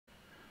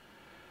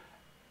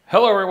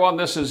Hello everyone,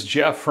 this is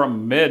Jeff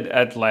from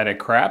Mid-Atlantic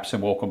Craps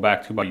and welcome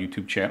back to my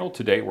YouTube channel.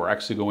 Today we're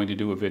actually going to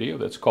do a video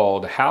that's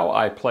called How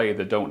I Play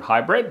the Don't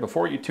Hybrid.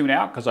 Before you tune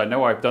out, because I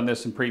know I've done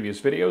this in previous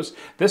videos,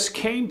 this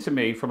came to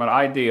me from an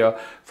idea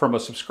from a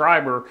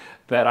subscriber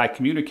that I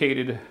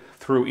communicated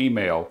through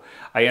email.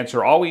 I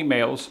answer all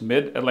emails,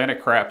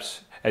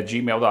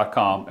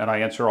 midatlanticcraps@gmail.com, and I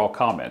answer all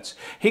comments.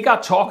 He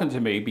got talking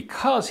to me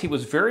because he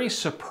was very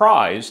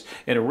surprised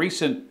in a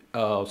recent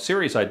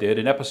series I did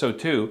in episode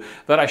 2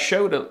 that I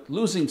showed a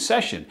losing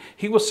session.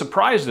 He was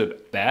surprised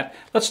at that.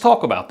 Let's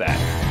talk about that.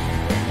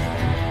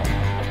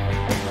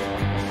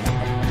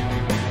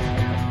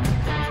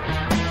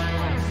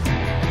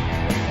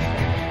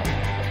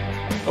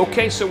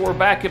 Okay, so we're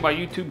back at my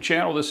YouTube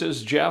channel. This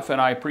is Jeff,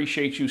 and I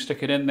appreciate you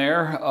sticking in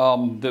there.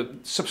 The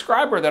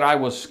subscriber that I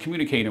was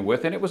communicating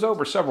with, and it was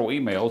over several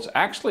emails,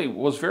 actually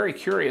was very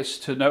curious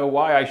to know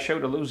why I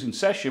showed a losing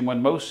session when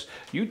most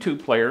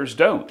YouTube players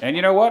don't. And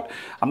you know what?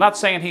 I'm not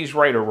saying he's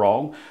right or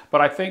wrong,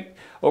 but I think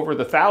over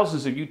the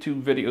thousands of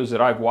YouTube videos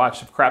that I've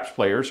watched of craps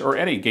players or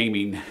any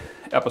gaming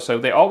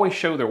episode, they always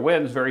show their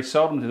wins. Very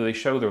seldom do they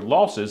show their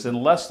losses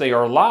unless they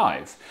are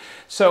live.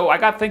 So I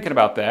got thinking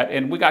about that,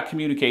 and we got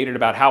communicated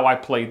about how I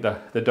played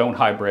the don't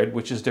hybrid,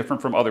 which is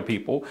different from other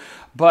people.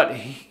 But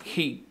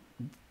he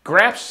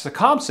grasps the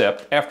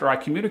concept after I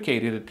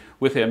communicated it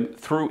with him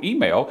through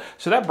email.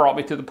 So that brought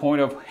me to the point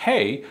of,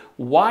 hey,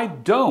 why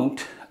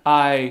don't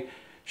I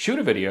shoot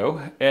a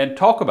video and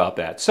talk about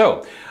that?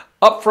 So,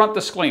 upfront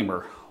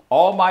disclaimer.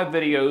 All my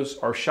videos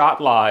are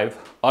shot live,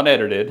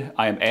 unedited.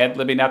 I am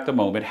ad-libbing at the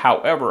moment.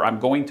 However, I'm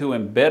going to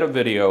embed a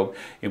video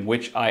in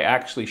which I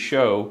actually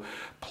show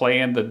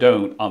playing the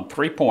don't on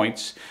 3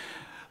 points.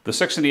 The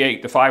 6 and the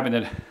 8, the 5 and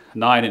the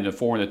 9, and the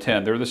 4 and the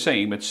 10, they're the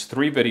same. It's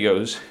 3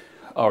 videos,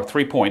 or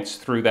 3 points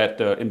through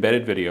that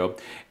embedded video.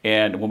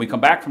 And when we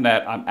come back from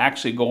that, I'm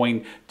actually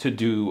going to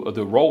do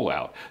the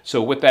rollout.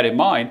 So with that in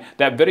mind,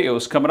 that video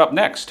is coming up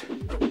next.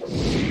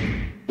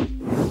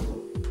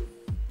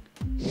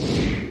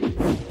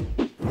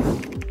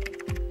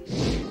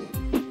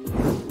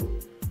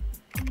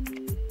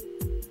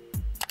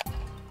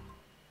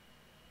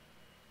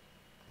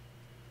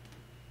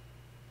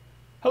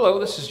 Hello,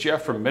 this is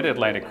Jeff from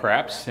Mid-Atlantic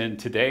Craps, and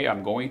today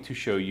I'm going to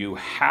show you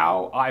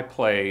how I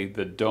play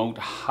the don't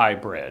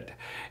hybrid.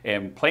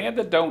 And playing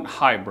the don't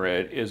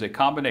hybrid is a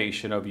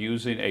combination of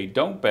using a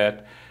don't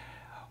bet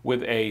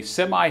with a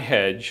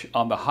semi-hedge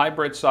on the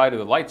hybrid side or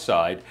the light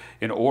side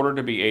in order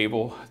to be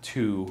able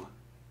to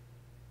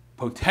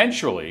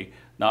potentially,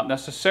 not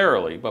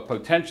necessarily, but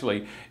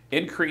potentially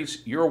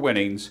increase your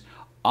winnings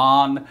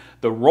on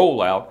the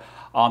rollout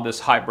on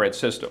this hybrid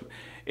system.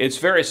 It's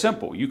very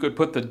simple. You could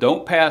put the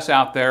don't pass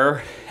out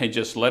there and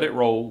just let it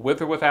roll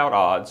with or without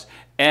odds.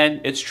 And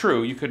it's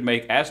true, you could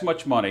make as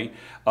much money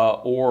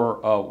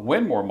or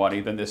win more money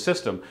than this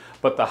system.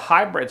 But the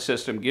hybrid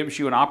system gives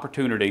you an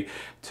opportunity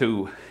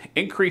to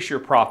increase your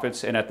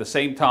profits and at the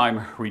same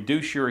time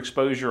reduce your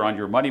exposure on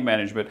your money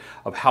management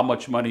of how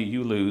much money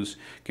you lose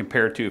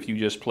compared to if you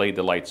just played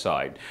the light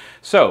side.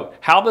 So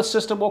how the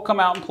system will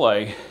come out and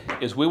play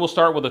is we will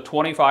start with a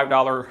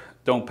 $25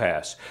 don't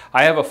pass.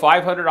 I have a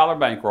 $500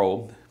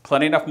 bankroll,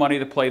 plenty enough money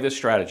to play this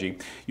strategy.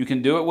 You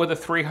can do it with a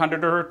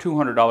 $300 or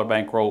 $200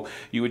 bankroll.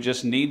 You would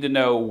just need to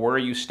know where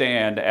you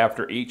stand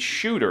after each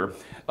shooter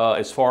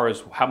as far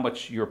as how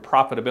much your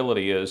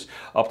profitability is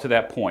up to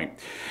that point.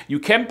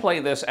 You can play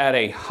this at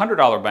a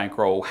 $100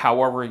 bankroll.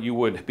 However, you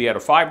would be at a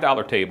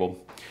 $5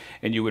 table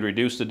and you would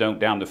reduce the don't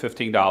down to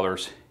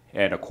 $15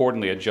 and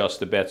accordingly adjust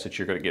the bets that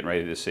you're going to get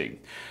ready to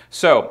see.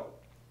 So,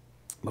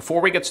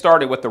 before we get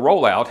started with the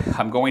rollout,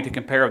 I'm going to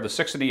compare the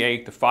 6 and the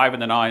 8, the 5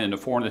 and the 9, and the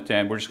 4 and the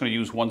 10. We're just going to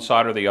use one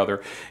side or the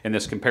other in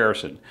this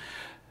comparison.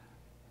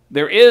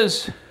 There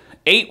is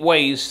 8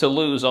 ways to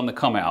lose on the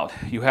come out.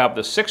 You have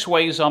the 6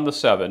 ways on the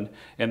 7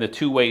 and the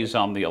 2 ways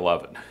on the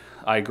 11.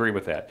 I agree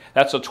with that.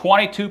 That's a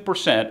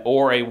 22%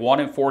 or a 1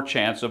 in 4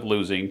 chance of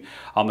losing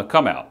on the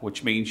come out,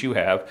 which means you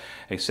have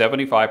a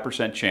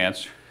 75%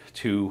 chance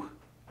to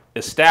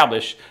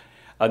establish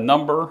a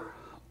number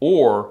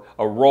or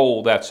a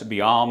roll that's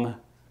beyond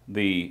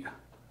the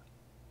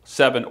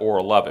 7 or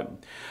 11.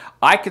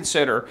 I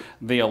consider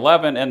the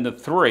 11 and the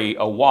 3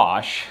 a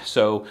wash.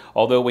 So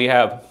although we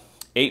have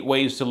 8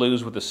 ways to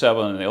lose with the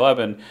 7 and the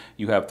 11,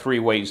 you have 3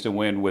 ways to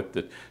win with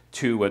the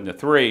 2 and the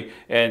 3,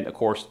 and of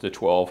course the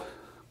 12,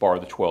 bar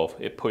the 12,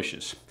 it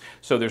pushes.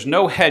 So there's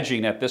no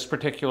hedging at this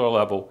particular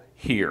level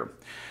here.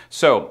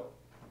 So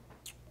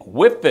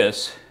with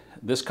this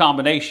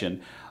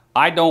combination,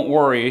 I don't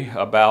worry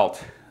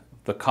about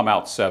the come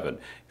out 7,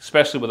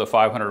 especially with a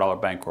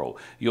 $500 bankroll.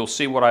 You'll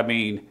see what I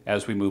mean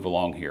as we move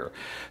along here.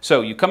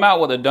 So you come out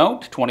with a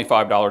don't,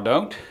 $25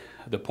 don't,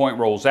 the point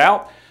rolls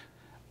out,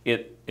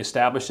 it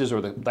establishes,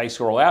 or the dice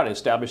roll out, it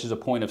establishes a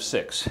point of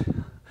 6.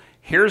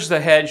 Here's the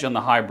hedge on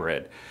the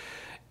hybrid.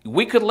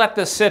 we could let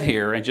this sit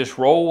here and just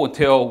roll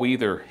until we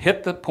either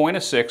hit the point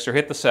of 6 or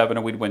hit the 7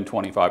 and we'd win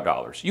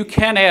 $25. You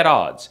can add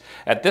odds.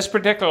 At this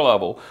particular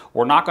level,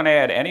 we're not going to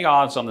add any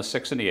odds on the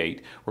 6 and the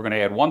 8. We're going to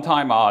add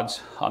 1-time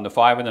odds on the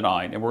 5 and the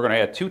 9, and we're going to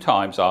add 2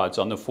 times odds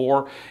on the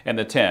 4 and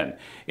the 10.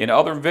 In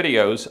other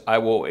videos, I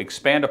will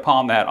expand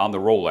upon that on the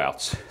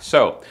rollouts.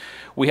 So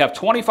we have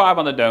 25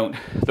 on the don't,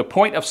 the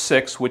point of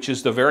 6, which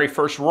is the very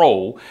first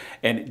roll,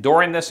 and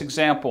during this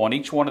example, on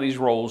each one of these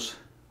rolls,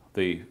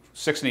 the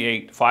 6 and the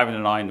 8, 5 and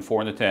the 9, the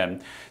 4 and the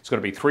 10. It's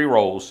going to be 3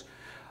 rolls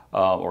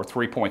or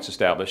 3 points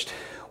established.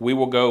 We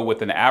will go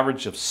with an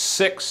average of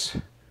 6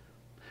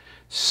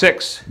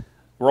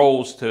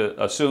 rolls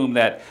to assume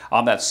that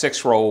on that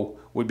 6th roll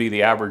would be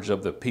the average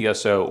of the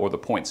PSO or the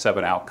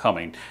 0.7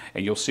 outcoming,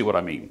 and you'll see what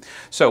I mean.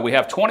 So we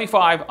have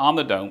 25 on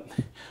the don't.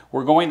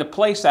 We're going to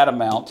place that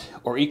amount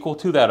or equal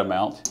to that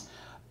amount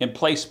in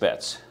place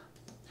bets.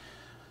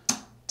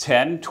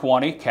 10,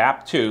 20,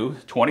 cap 2,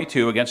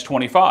 22 against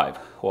 25.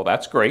 Well,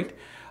 that's great.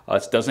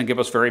 It doesn't give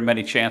us very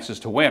many chances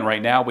to win.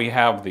 Right now we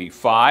have the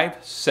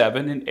 5,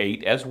 7, and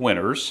 8 as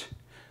winners.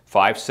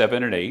 5,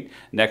 7, and 8.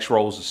 Next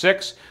roll is a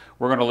 6.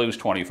 We're going to lose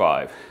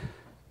 25.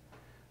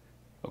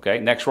 Okay,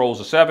 next roll is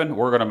a 7.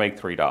 We're going to make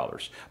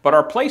 $3. But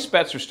our place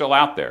bets are still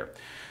out there.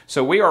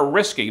 So we are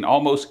risking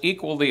almost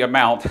equal the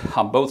amount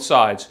on both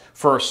sides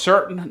for a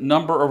certain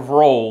number of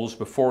rolls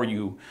before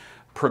you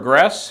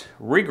progress,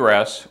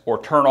 regress, or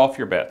turn off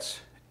your bets.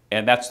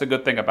 And that's the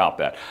good thing about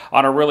that.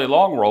 On a really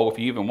long roll, if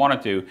you even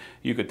wanted to,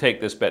 you could take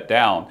this bet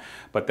down,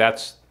 but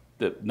that's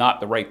not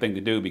the right thing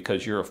to do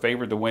because you're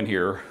favored to win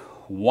here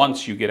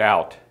once you get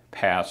out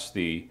past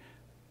the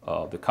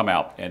come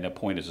out and a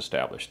point is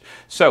established.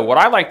 So what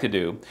I like to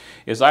do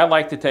is I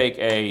like to take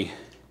a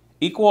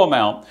equal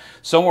amount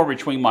somewhere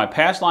between my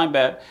pass line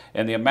bet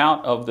and the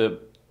amount of the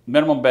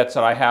minimum bets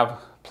that I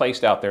have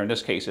placed out there. In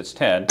this case, it's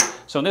 10.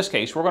 So in this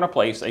case, we're going to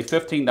place a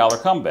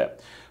 $15 come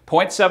bet.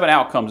 0.7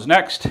 out comes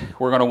next.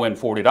 We're going to win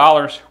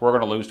 $40. We're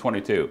going to lose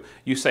 22.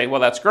 You say, well,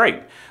 that's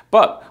great.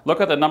 But look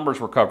at the numbers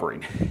we're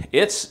covering.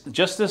 It's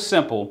just as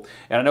simple,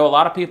 and I know a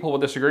lot of people will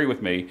disagree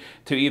with me,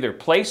 to either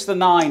place the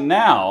 9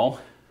 now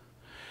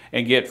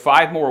and get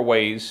 5 more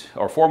ways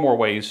or 4 more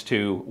ways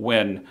to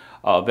win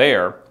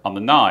there on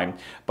the 9.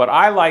 But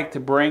I like to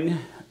bring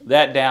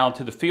that down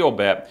to the field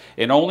bet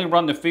and only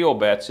run the field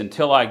bets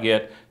until I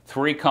get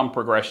 3 come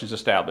progressions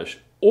established,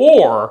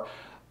 or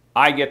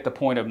I get the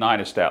point of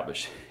 9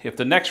 established. If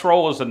the next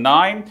roll is a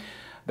 9,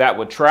 that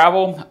would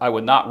travel. I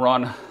would not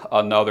run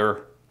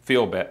another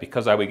field bet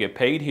because I would get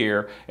paid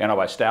here and I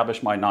would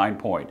establish my 9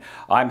 point.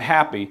 I'm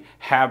happy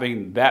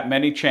having that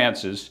many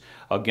chances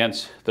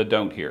against the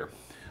don't here.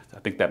 I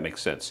think that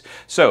makes sense.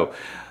 So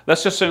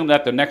let's assume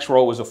that the next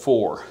roll is a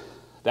 4.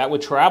 That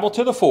would travel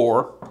to the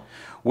 4.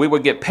 We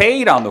would get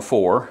paid on the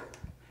 4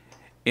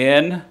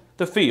 in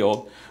the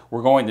field.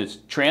 We're going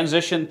to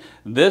transition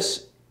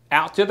this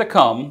out to the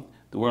come.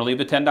 We're going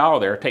to leave the $10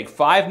 there. Take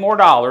 $5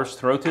 more,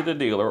 throw to the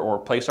dealer, or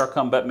place our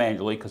come bet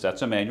manually because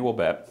that's a manual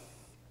bet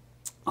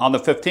on the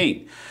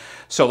 15.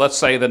 So let's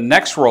say the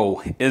next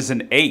roll is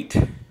an 8.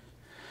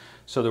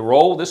 So the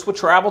roll, this would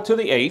travel to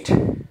the 8.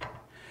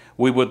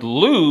 We would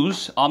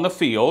lose on the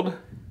field.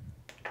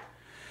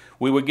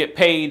 We would get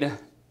paid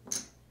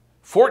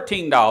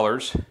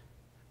 $14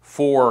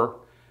 for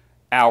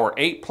our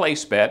 8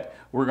 place bet.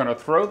 We're going to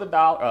throw the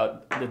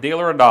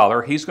dealer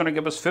 $1. He's going to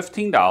give us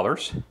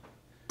 $15.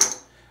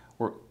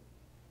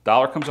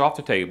 Dollar comes off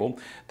the table.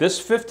 This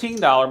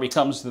 $15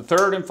 becomes the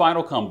 3rd and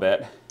final come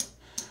bet.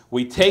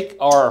 We take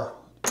our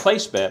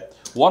place bet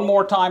one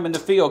more time in the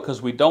field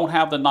because we don't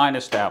have the 9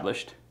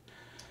 established.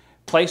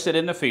 Place it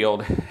in the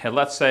field, and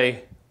let's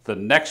say the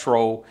next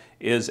roll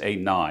is a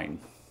 9.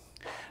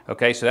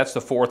 Okay, so that's the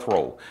 4th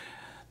roll.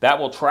 That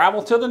will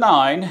travel to the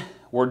 9.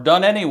 We're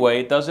done anyway.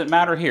 It doesn't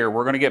matter here.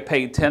 We're going to get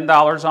paid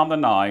 $10 on the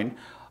 9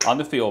 on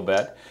the field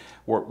bet.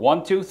 We're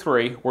 1, 2,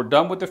 3. We're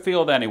done with the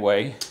field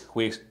anyway.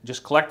 We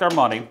just collect our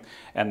money,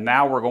 and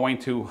now we're going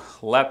to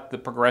let the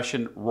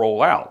progression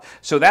roll out.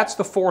 So that's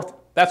the fourth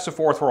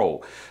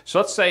roll. So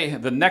let's say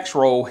the next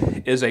roll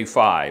is a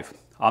 5.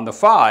 On the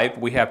 5,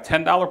 we have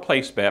 $10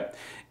 place bet.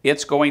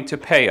 It's going to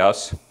pay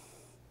us.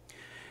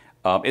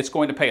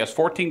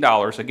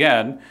 $14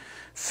 again.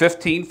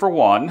 15 for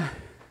 1.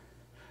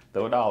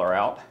 Throw $1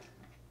 out.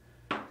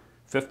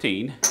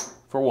 15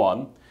 for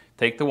 1.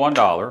 Take the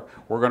 $1.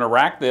 We're going to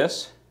rack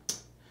this.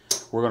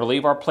 We're going to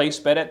leave our place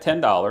bet at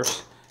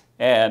 $10,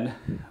 and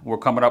we're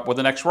coming up with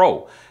the next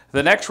roll.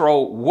 The next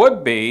roll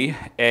would be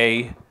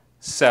a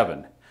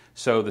 7.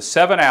 So the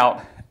 7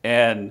 out,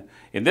 and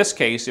in this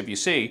case, if you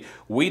see,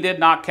 we did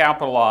not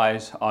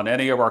capitalize on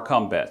any of our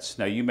come bets.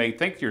 Now you may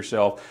think to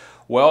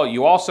yourself, well,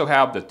 you also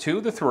have the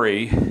 2, the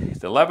 3,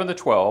 the 11, the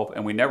 12,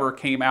 and we never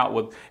came out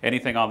with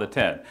anything on the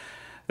 10.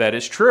 That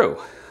is true.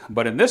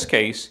 But in this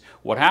case,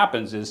 what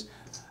happens is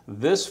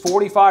this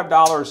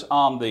 $45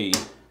 on the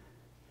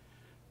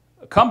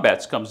come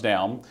bets comes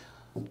down.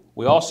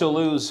 We also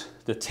lose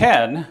the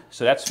 10,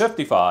 so that's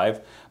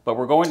 55, but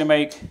we're going to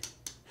make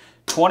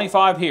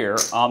 25 here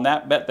on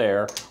that bet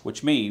there,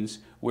 which means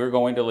we're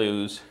going to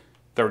lose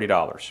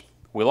 $30.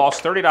 We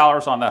lost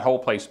 $30 on that whole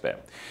place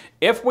bet.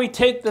 If we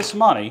take this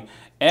money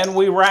and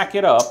we rack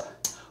it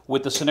up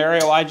with the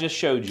scenario I just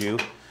showed you,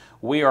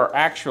 we are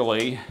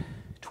actually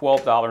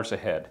 $12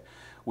 ahead.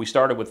 We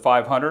started with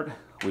 500.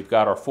 We've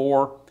got our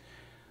four.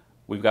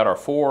 We've got our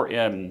 4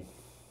 in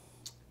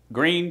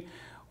green.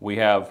 We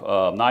have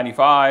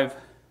 95.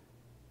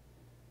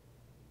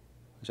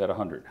 Is that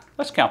 100?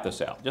 Let's count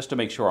this out just to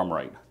make sure I'm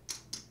right.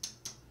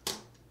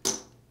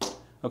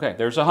 Okay,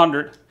 there's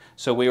 100.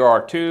 So we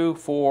are 2,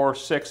 4,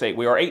 6, 8.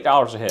 We are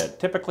 $8 ahead.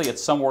 Typically,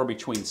 it's somewhere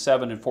between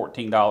 $7 and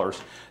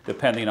 $14,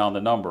 depending on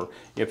the number,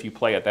 if you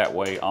play it that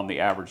way on the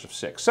average of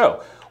 6.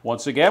 So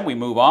once again, we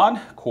move on.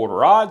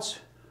 Quarter odds.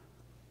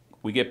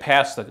 We get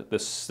past the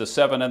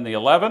 7 and the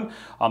 11.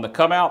 On the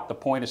come out, the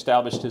point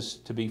established is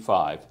to be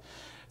 5.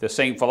 The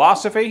same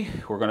philosophy,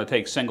 we're going to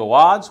take single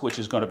odds, which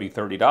is going to be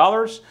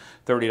 $30.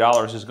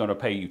 $30 is going to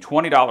pay you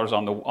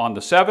 $20 on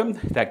the 7.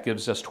 That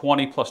gives us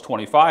 20 plus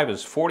 25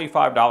 is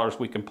 $45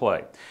 we can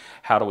play.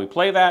 How do we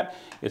play that?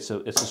 It's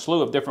a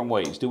slew of different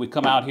ways. Do we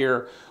come out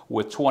here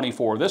with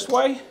 24 this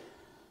way?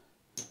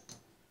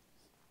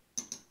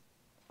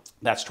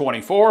 That's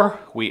 24.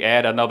 We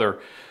add another,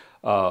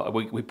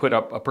 we put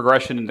up a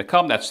progression in the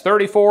come. That's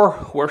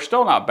 34. We're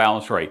still not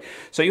balanced right.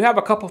 So you have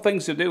a couple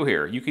things to do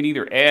here. You can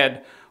either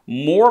add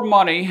more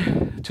money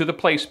to the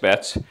place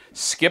bets,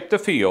 skip the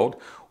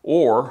field,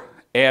 or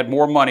add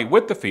more money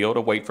with the field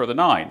and wait for the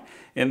 9.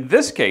 In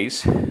this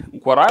case,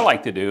 what I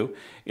like to do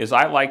is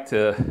I like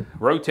to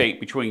rotate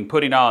between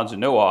putting odds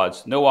and no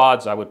odds. No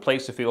odds, I would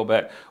place the field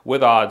bet.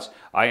 With odds,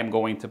 I am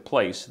going to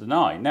place the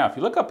 9. Now, if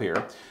you look up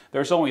here,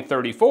 there's only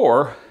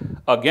 34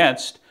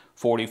 against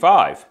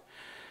 45.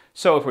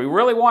 So if we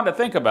really want to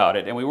think about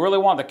it and we really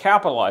want to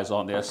capitalize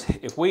on this,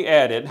 if we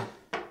added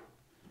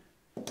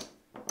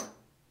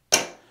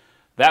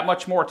that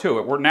much more to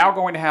it, we're now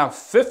going to have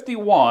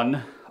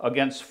 51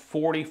 against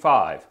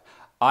 45.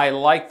 I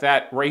like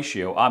that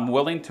ratio. I'm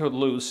willing to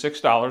lose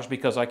 $6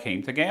 because I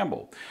came to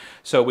gamble.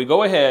 So we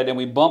go ahead and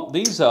we bump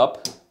these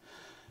up,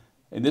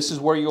 and this is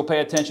where you'll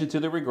pay attention to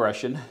the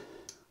regression.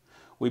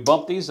 We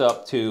bump these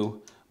up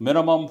to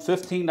minimum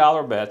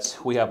 $15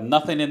 bets. We have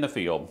nothing in the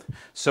field.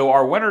 So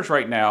our winners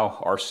right now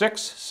are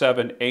 6,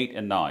 7, 8,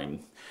 and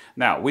 9.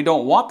 Now, we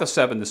don't want the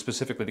 7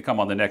 specifically to come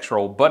on the next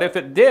roll, but if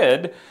it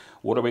did,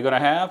 what are we going to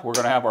have? We're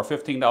going to have our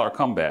 $15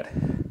 come bet.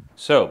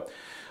 So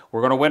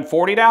we're going to win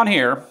 40 down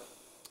here,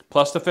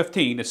 plus the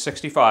 15 is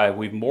 65.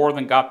 We've more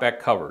than got that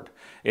covered.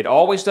 It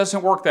always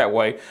doesn't work that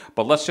way,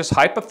 but let's just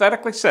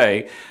hypothetically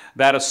say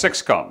that a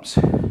 6 comes.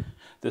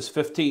 This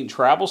 15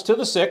 travels to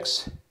the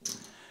 6.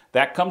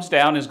 That comes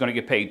down, is going to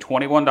get paid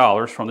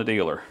 $21 from the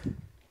dealer.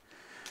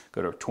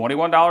 Go to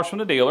 $21 from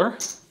the dealer.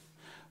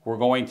 We're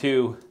going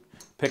to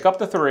pick up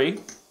the 3.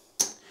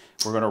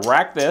 We're going to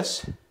rack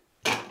this,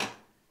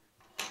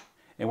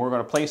 and we're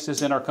going to place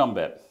this in our come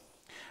bet.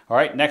 All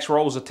right, next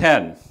roll is a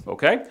 10,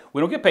 okay?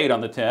 We don't get paid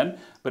on the 10,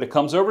 but it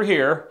comes over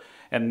here,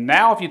 and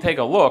now if you take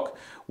a look,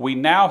 we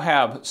now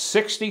have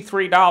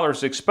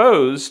 $63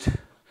 exposed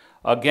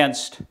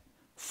against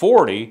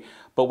 40,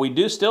 but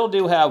we still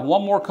do have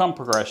one more come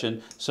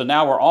progression, so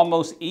now we're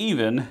almost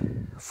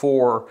even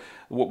for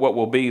what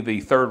will be the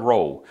third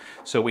roll.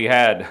 So we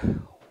had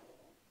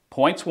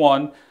points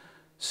 1,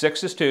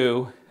 6 is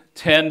 2,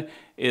 10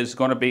 is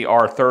going to be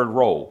our third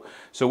roll.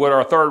 So with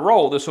our third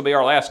roll, this will be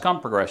our last come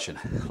progression.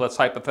 Let's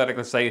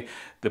hypothetically say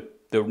the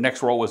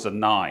next roll is a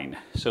 9.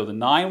 So the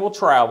 9 will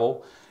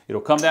travel.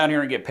 It'll come down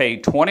here and get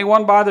paid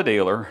 21 by the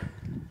dealer.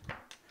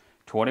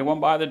 21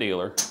 by the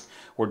dealer.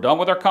 We're done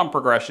with our come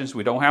progressions.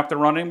 We don't have to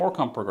run any more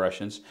come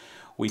progressions.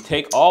 We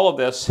take all of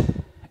this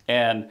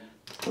and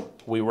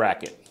we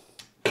rack it.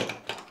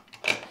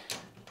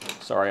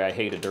 Sorry, I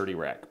hate a dirty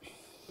rack.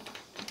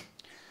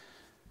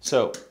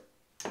 So,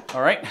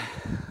 all right.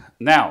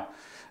 Now,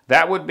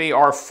 that would be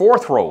our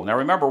fourth roll. Now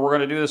remember, we're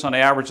going to do this on the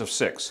average of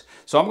 6.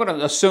 So I'm going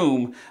to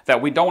assume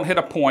that we don't hit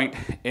a point,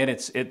 and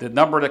the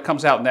number that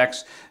comes out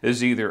next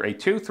is either a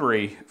 2,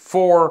 3,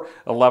 4,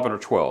 11, or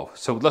 12.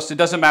 So it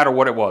doesn't matter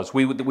what it was.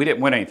 We didn't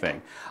win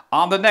anything.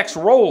 On the next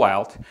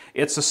rollout,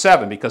 it's a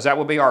 7, because that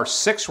would be our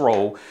 6th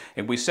roll.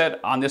 And we said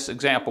on this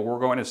example, we're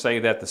going to say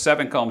that the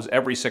 7 comes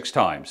every 6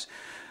 times.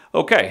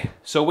 Okay,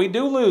 so we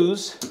do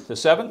lose, the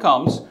 7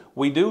 comes,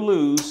 we do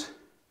lose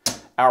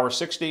our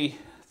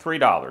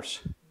 $63.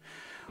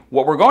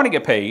 What we're going to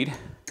get paid,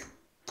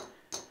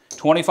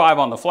 25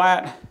 on the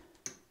flat,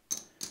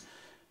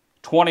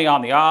 20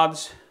 on the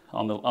odds,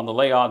 on the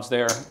lay odds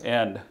there,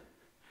 and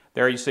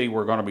there you see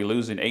we're going to be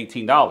losing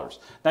 $18.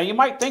 Now you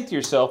might think to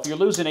yourself, you're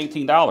losing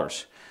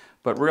 $18,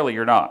 but really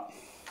you're not.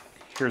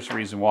 Here's the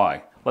reason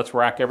why. Let's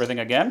rack everything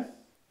again.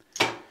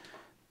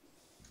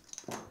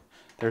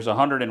 There's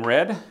 100 in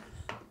red,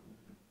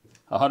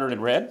 100 in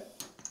red.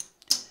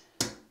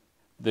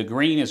 The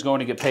green is going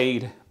to get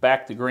paid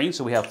back to green,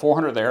 so we have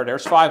 400 there.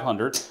 There's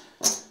 500.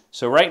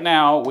 So right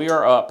now we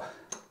are up.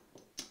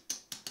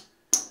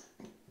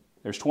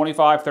 There's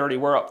 25, 30.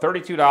 We're up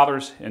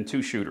 $32 and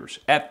 2 shooters.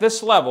 At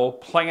this level,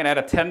 playing at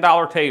a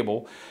 $10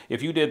 table,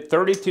 if you did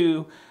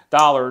 $32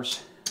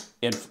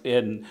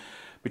 in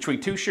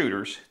between two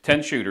shooters,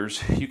 10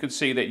 shooters, you can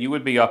see that you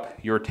would be up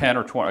your 10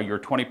 or 20, your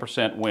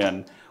 20%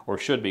 win, or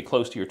should be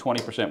close to your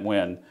 20%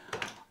 win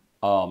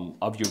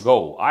of your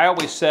goal. I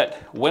always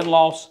set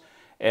win-loss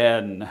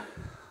and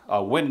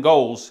win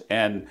goals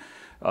and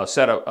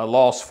set a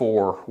loss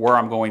for where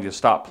I'm going to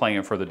stop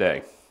playing for the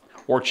day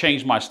or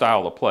change my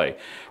style of play.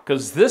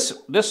 Because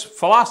this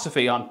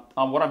philosophy on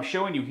what I'm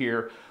showing you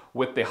here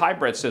with the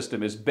hybrid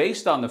system is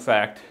based on the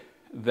fact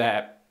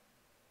that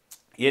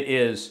it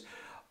is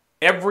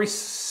every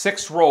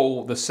sixth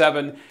roll, the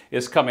 7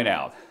 is coming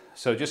out.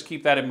 So just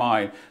keep that in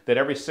mind, that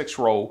every sixth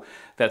roll,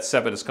 that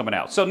 7 is coming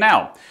out. So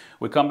now,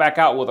 we come back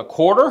out with a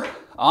quarter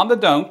on the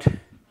don't.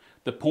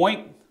 The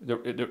point,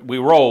 we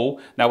roll.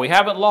 Now, we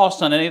haven't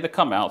lost on any of the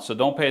come outs, so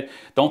don't think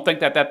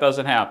that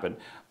doesn't happen.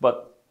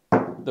 But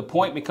the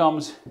point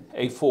becomes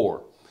a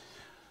 4.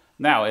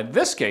 Now, in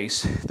this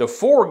case, the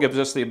 4 gives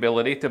us the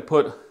ability to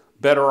put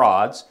better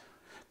odds,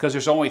 because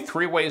there's only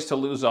 3 ways to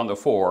lose on the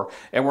 4.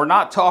 And we're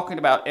not talking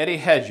about any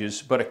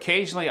hedges, but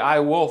occasionally I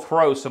will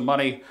throw some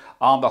money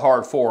on the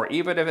hard 4.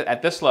 Even if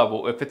at this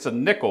level, if it's a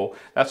nickel,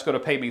 that's going to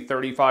pay me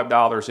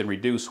 $35 and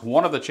reduce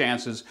one of the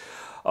chances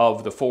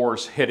of the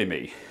 4s hitting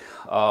me.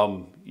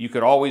 You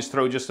could always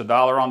throw just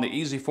 $1 on the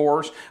easy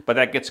 4s, but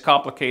that gets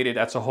complicated.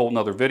 That's a whole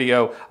nother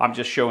video. I'm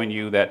just showing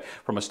you that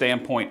from a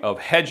standpoint of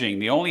hedging,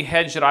 the only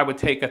hedge that I would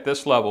take at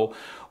this level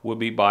would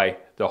be by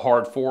the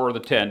hard 4 or the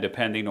 10,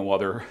 depending on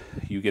whether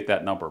you get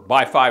that number,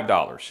 by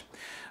 $5.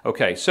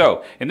 Okay,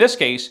 so in this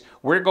case,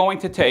 we're going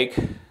to take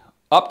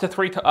up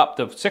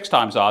to 6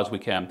 times odds we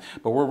can,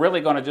 but we're really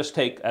going to just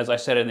take, as I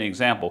said in the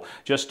example,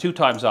 just 2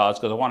 times odds,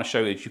 because I want to show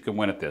you that you can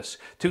win at this.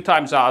 2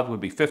 times odds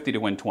would be 50 to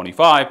win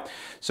 25.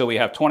 So we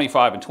have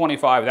 25 and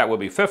 25, that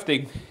would be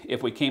 50.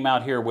 If we came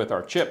out here with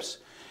our chips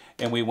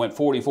and we went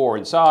 44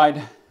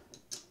 inside,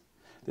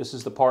 this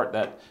is the part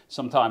that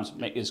sometimes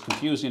is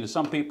confusing to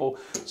some people.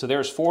 So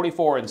there's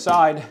 44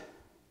 inside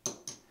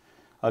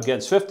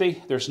against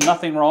 50. There's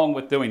nothing wrong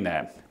with doing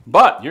that.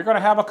 But you're going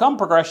to have a come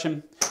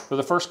progression for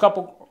the first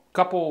couple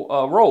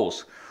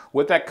rolls.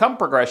 With that come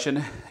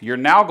progression, you're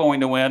now going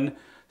to win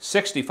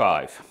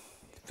 65.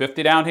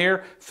 50 down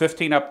here,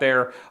 15 up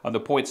there on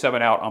the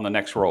 0.7 out on the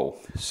next roll.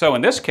 So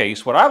in this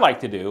case, what I like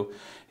to do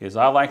is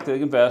I like to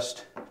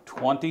invest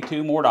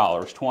 $22 more,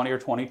 20 or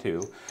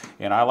 22,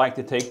 and I like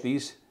to take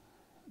these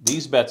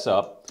bets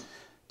up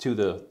to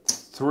the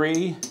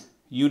 3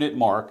 unit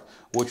mark,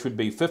 which would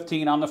be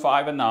 15 on the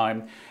 5 and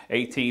 9,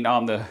 18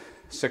 on the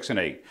 6 and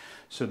 8.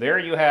 So there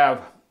you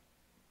have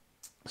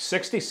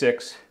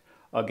 66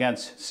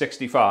 against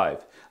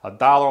 65. $1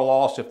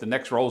 loss if the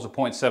next roll is a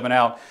 0.7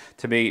 out,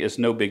 to me, is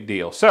no big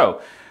deal.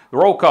 So the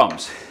roll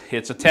comes,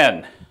 it's a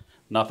 10.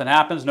 Nothing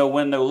happens, no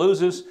win, no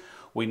loses.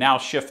 We now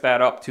shift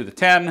that up to the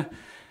 10.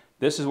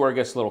 This is where it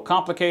gets a little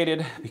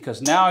complicated,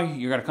 because now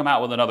you're going to come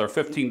out with another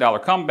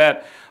 $15 come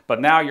bet, but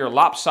now you're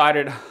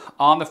lopsided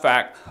on the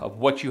fact of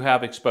what you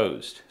have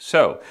exposed.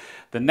 So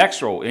the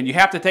next roll, and you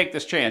have to take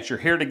this chance. You're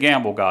here to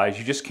gamble, guys.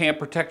 You just can't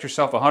protect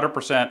yourself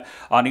 100%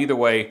 on either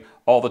way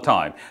all the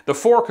time. The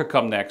 4 could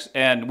come next,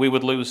 and we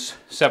would lose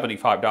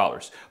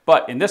 $75.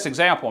 But in this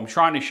example, I'm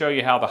trying to show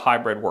you how the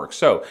hybrid works.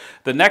 So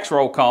the next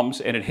roll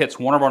comes, and it hits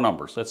one of our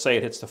numbers. Let's say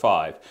it hits the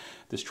 5.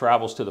 This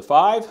travels to the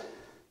 5.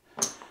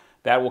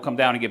 That will come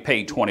down and get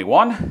paid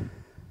 $21.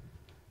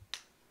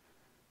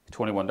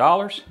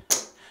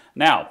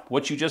 Now,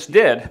 what you just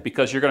did,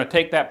 because you're going to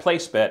take that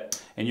place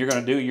bet and you're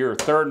going to do your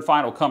third and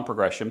final come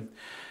progression,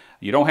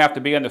 you don't have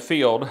to be in the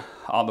field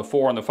on the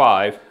 4 and the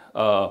 5.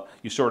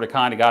 You sort of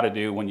kind of got to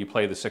do when you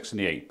play the 6 and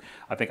the 8.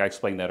 I think I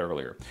explained that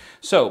earlier.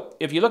 So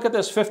if you look at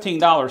this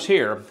 $15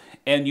 here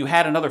and you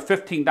had another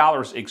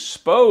 $15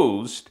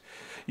 exposed,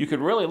 you could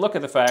really look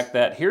at the fact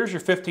that here's your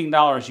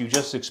 $15 you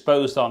just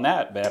exposed on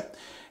that bet,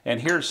 and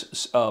here's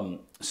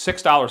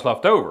 $6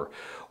 left over.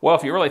 Well,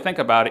 if you really think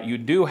about it, you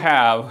do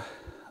have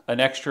an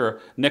extra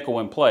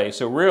nickel in play.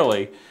 So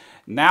really,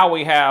 now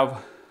we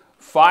have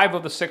 5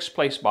 of the 6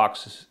 place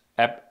boxes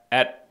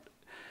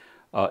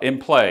in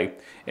play,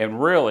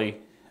 and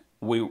really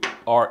we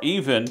are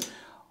even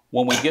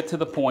when we get to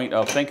the point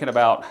of thinking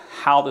about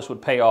how this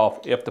would pay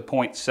off if the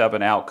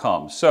 0.7 out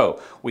comes.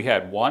 So we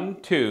had 1,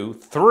 2,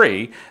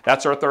 3.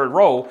 That's our third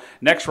roll.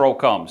 Next roll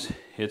comes.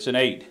 It's an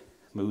 8.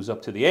 Moves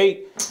up to the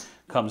 8.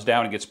 Comes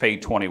down and gets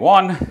paid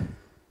 $21.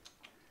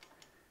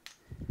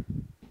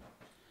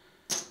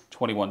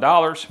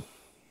 $21.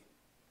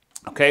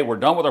 Okay, we're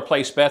done with our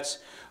place bets.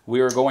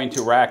 We are going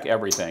to rack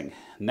everything.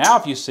 Now,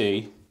 if you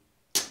see,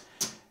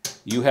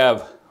 you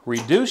have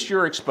reduced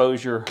your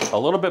exposure a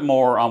little bit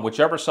more on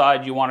whichever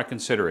side you want to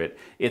consider it.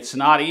 It's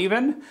not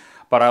even,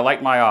 but I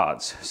like my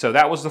odds. So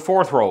that was the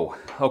 4th roll.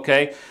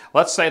 Okay,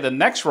 let's say the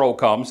next roll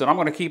comes, and I'm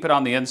going to keep it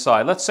on the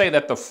inside. Let's say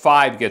that the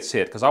 5 gets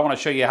hit, because I want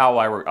to show you how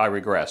I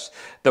regress.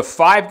 The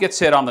 5 gets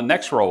hit on the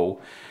next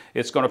roll.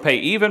 It's going to pay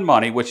even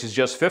money, which is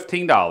just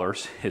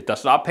 $15. It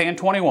does not pay in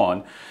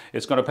 21.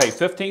 It's going to pay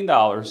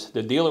 $15.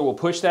 The dealer will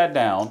push that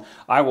down.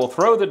 I will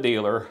throw the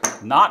dealer,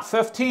 not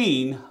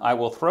 15, I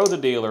will throw the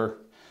dealer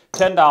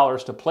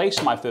 $10 to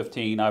place my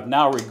 15. I've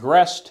now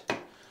regressed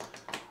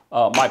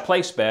my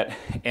place bet,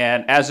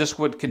 and as this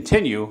would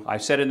continue, I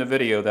said in the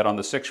video that on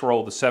the 6th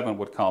roll, the 7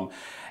 would come.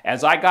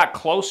 As I got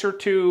closer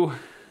to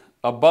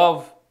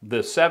above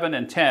the 7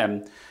 and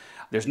 10,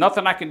 there's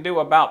nothing I can do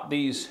about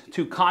these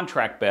two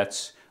contract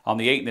bets on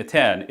the 8 and the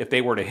 10. If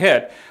they were to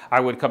hit, I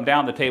would come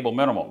down to table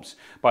minimums.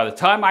 By the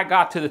time I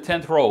got to the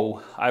 10th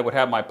roll, I would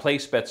have my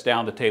place bets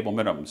down to table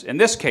minimums. In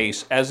this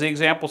case, as the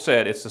example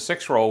said, it's the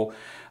 6th roll,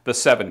 the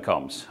 7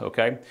 comes,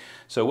 okay?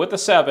 So with the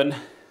 7,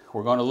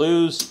 we're going to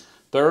lose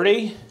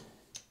 30,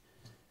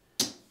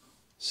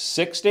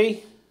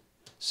 60,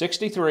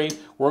 63.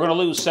 We're going to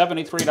lose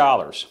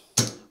 $73.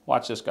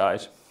 Watch this,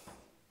 guys.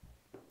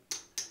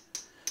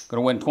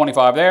 Going to win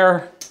 25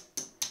 there,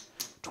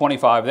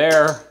 25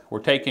 there. We're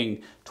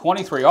taking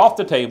 23 off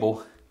the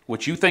table,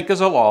 which you think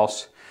is a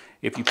loss.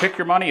 If you pick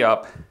your money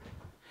up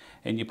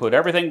and you put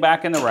everything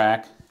back in the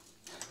rack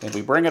and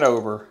we bring it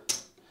over,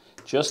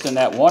 just in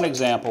that one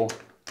example,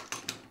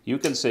 you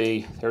can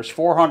see there's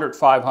 400,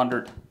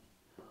 500,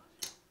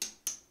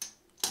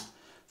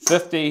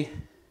 50,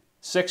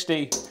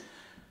 60,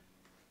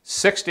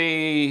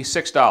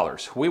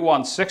 $66. We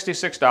won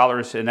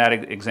 $66 in that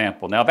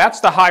example. Now that's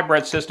the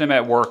hybrid system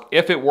at work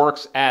if it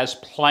works as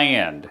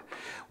planned.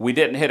 We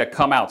didn't hit a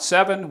come out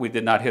 7. We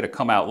did not hit a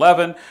come out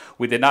 11.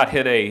 We did not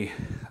hit a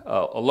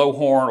low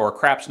horn or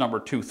craps number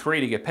 2,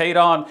 3 to get paid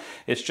on.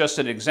 It's just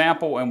an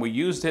example, and we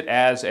used it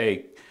as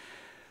a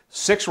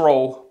 6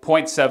 roll,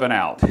 0.7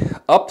 out.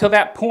 Up to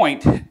that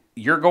point,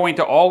 you're going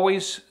to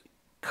always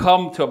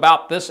come to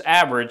about this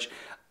average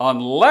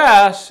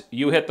unless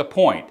you hit the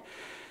point.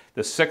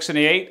 The 6 and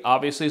the 8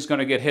 obviously is going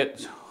to get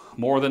hit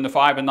more than the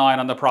 5 and 9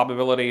 on the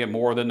probability and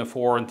more than the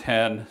 4 and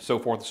 10, so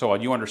forth and so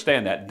on. You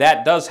understand that.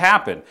 That does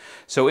happen.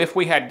 So if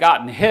we had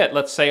gotten hit,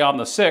 let's say on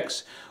the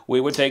 6,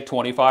 we would take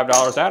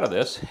 $25 out of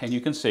this, and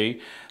you can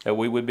see that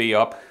we would be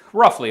up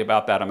roughly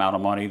about that amount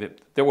of money. That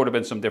there would have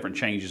been some different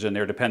changes in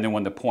there depending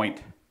when the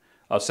point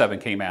 7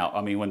 came out.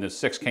 I mean, when the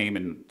 6 came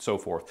and so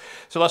forth.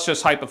 So let's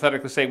just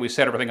hypothetically say we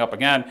set everything up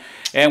again,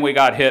 and we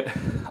got hit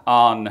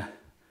on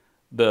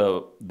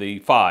the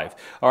 5.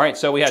 All right,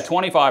 so we had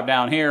 25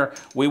 down here.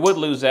 We would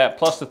lose that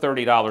plus the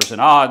 $30 in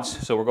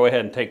odds. So we'll go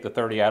ahead and take the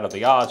 30 out of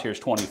the odds. Here's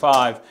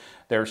 25.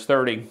 There's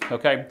 30,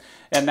 okay?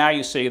 And now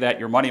you see that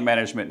your money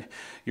management,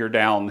 you're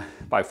down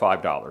by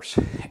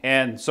 $5.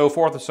 And so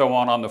forth and so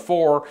on the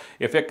 4.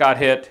 If it got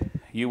hit,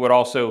 you would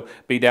also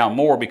be down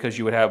more because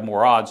you would have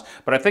more odds.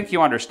 But I think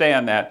you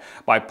understand that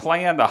by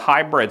playing the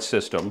hybrid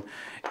system,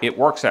 it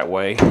works that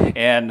way.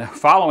 And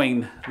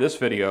following this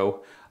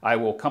video, I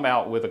will come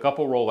out with a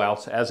couple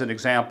rollouts as an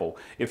example.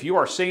 If you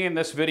are seeing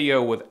this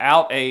video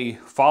without a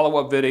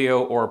follow-up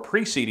video or a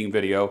preceding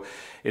video,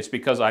 it's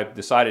because I've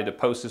decided to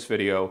post this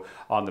video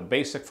on the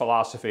basic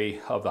philosophy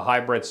of the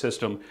hybrid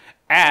system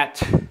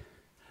at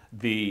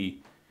the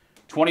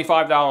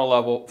 $25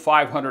 level,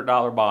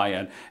 $500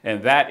 buy-in,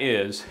 and that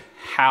is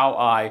how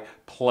I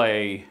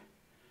play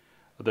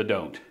the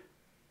don't.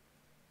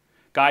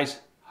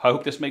 Guys, I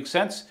hope this makes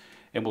sense,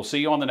 and we'll see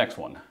you on the next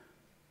one.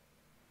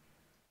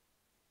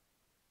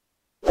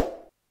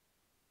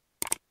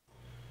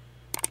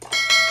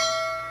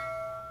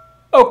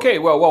 Okay,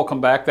 well, welcome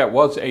back. That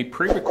was a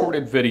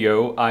pre-recorded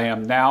video. I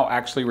am now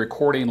actually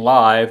recording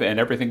live, and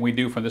everything we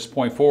do from this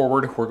point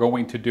forward, we're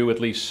going to do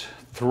at least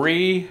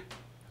 3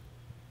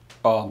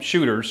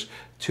 shooters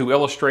to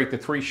illustrate the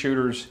 3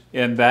 shooters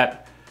in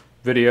that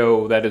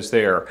video that is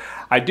there.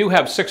 I do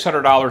have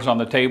 $600 on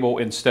the table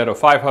instead of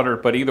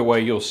 $500, but either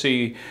way, you'll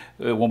see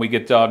when we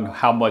get done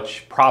how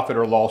much profit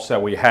or loss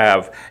that we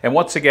have. And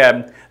once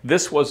again,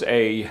 this was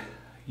a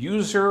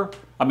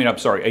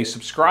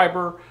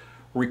subscriber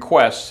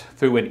request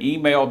through an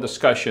email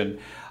discussion,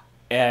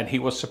 and he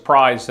was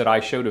surprised that I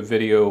showed a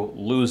video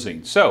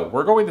losing. So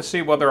we're going to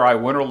see whether I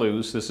win or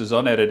lose. This is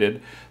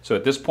unedited, so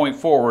at this point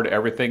forward,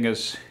 everything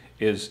is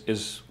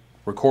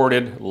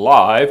recorded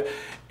live,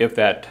 if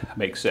that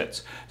makes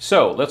sense.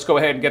 So let's go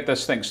ahead and get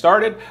this thing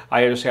started.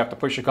 I just have to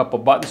push a couple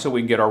buttons so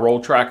we can get our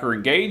roll tracker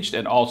engaged,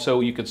 and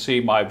also you can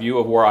see my view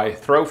of where I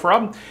throw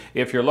from.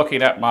 If you're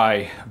looking at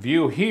my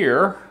view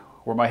here,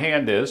 where my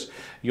hand is,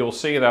 you'll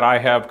see that I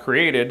have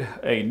created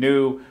a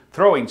new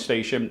throwing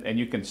station, and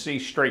you can see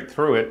straight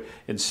through it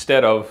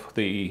instead of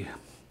the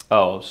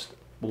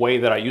way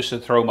that I used to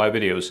throw my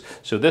videos.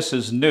 So this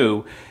is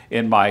new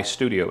in my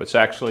studio. It's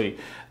actually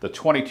the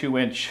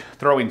 22-inch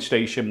throwing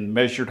station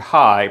measured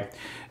high.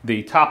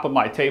 The top of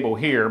my table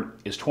here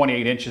is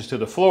 28 inches to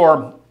the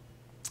floor,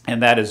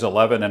 and that is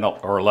 11 and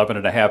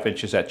a half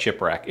inches at chip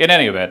rack. In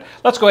any event,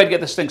 let's go ahead and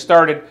get this thing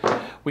started.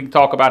 We can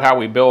talk about how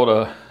we build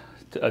a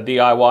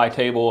DIY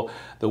table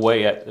the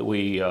way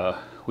we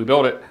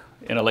build it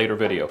in a later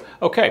video.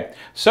 Okay,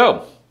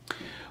 so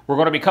we're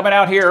going to be coming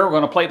out here. We're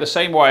going to play the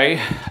same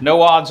way.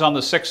 No odds on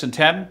the 6 and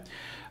 10,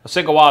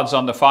 single odds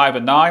on the 5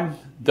 and 9,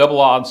 double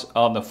odds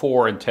on the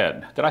 4 and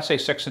 10. Did I say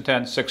 6 and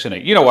 10? 6 and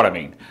 8. You know what I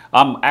mean.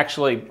 I'm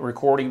actually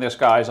recording this,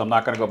 guys. I'm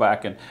not going to go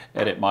back and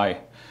edit my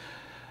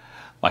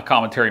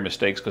commentary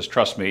mistakes, because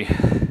trust me,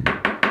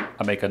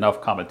 I make enough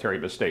commentary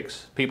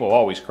mistakes. People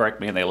always correct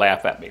me and they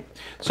laugh at me.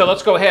 So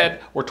let's go ahead.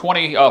 We're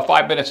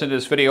 25 minutes into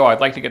this video. I'd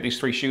like to get these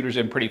 3 shooters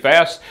in pretty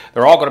fast.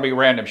 They're all going to be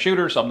random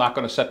shooters. I'm not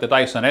going to set the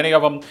dice on any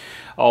of them,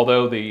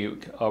 although the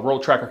roll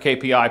tracker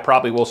KPI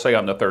probably will say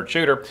I'm the 3rd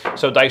shooter.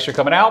 So dice are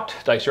coming out.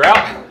 Dice are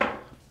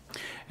out.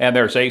 And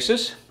there's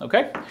aces.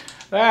 Okay.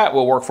 That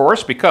will work for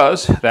us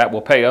because that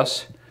will pay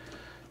us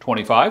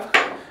 25.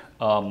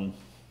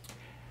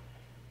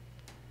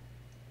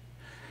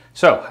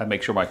 So I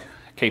make sure my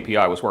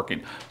KPI was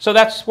working. So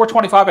we're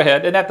 25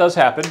 ahead, and that does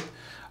happen.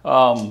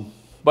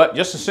 But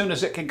just as soon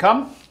as it can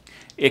come,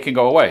 it can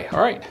go away. All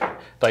right,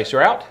 dice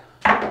are out.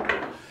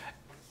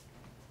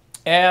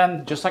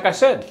 And just like I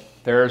said,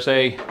 there's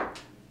a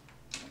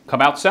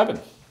come out 7.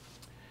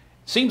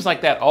 Seems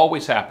like that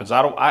always happens.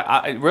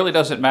 It really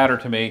doesn't matter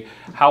to me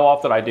how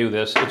often I do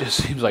this. It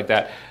just seems like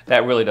that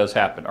really does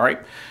happen. All right,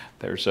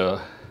 there's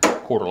a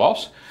quarter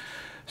loss.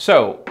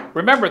 So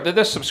remember that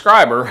this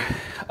subscriber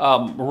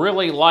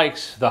really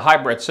likes the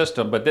hybrid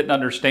system, but didn't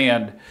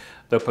understand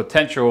the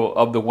potential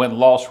of the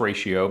win-loss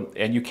ratio.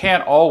 And you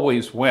can't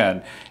always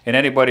win. And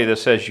anybody that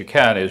says you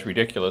can is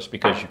ridiculous,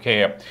 because you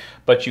can't.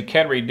 But you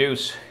can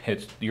reduce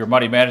your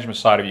money management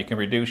side of it. You can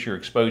reduce your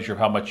exposure of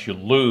how much you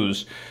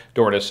lose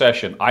during a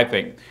session, I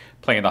think,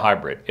 playing the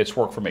hybrid. It's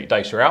worked for me.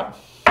 Dice are out.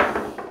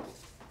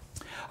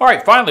 All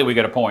right, finally we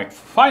get a point.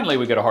 Finally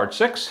we get a hard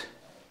 6.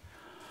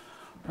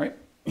 All right.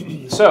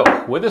 So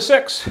with a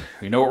 6,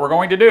 you know what we're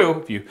going to do.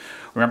 If you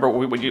remember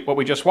what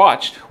we just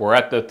watched, we're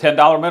at the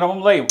 $10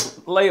 minimum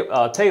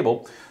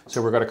table.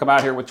 So we're going to come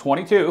out here with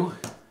 22,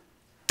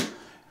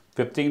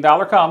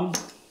 $15 come,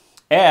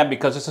 and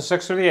because it's a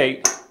 6 or the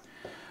 8,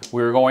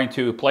 we're going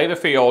to play the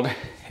field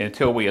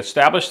until we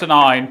establish the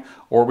 9,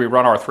 or we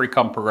run our 3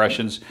 come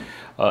progressions,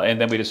 and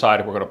then we decide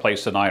if we're going to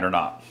place the 9 or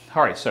not.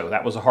 All right, so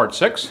that was a hard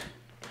 6.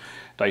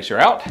 Dice are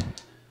out.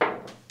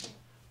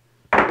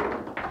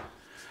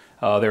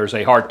 There's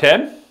a hard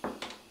 10.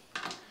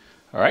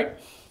 All right.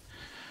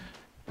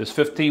 This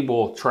 15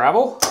 will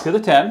travel to the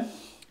 10.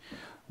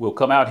 We'll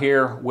come out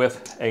here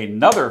with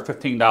another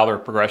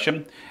 $15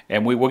 progression,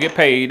 and we will get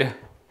paid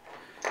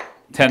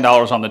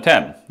 $10 on the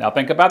 10. Now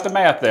think about the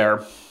math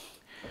there.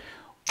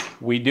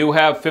 We do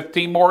have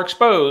 15 more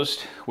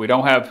exposed. We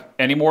don't have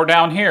any more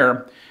down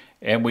here,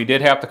 and we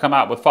did have to come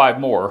out with 5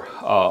 more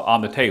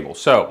on the table.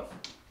 So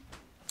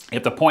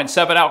if the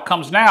 0.7 out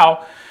comes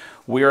now,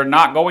 we are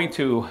not going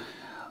to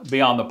be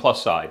on the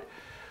plus side.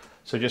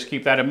 So just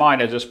keep that in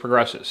mind as this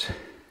progresses.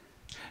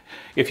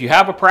 If you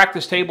have a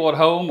practice table at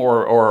home,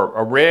 or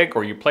a rig,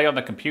 or you play on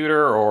the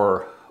computer,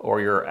 or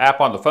your app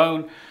on the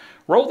phone,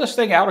 roll this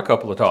thing out a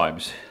couple of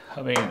times.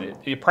 I mean,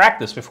 you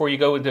practice before you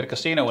go into the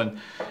casino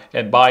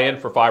and buy in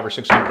for $500 or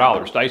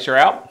 $600. Dice are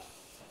out.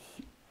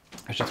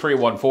 There's a 3,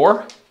 1,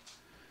 4.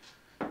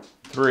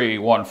 3,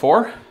 1,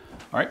 4. All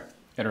right,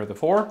 enter the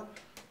 4.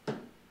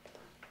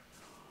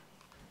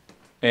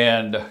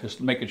 And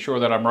just making sure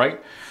that I'm right.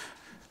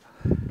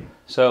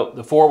 So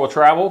the 4 will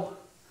travel.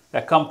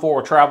 That come 4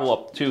 will travel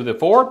up to the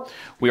 4.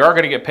 We are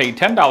going to get paid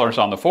 $10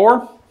 on the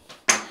 4.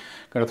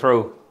 Going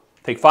to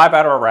take 5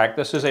 out of our rack.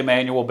 This is a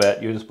manual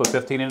bet. You just put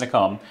 15 in the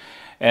come.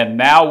 And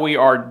now we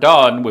are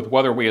done with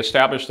whether we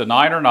establish the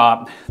 9 or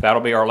not.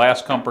 That'll be our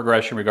last come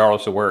progression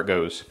regardless of where it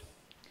goes.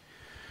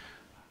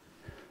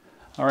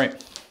 All right.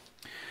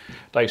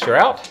 Dice are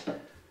out.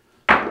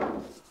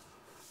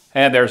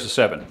 And there's a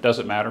 7.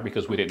 Doesn't matter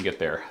because we didn't get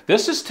there.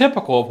 This is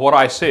typical of what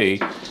I see,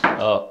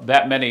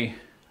 that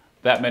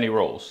many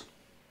rolls.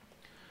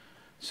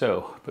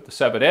 So put the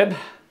 7 in.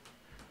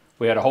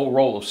 We had a whole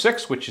roll of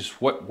 6, which is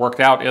what worked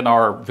out in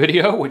our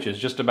video, which is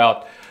just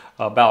about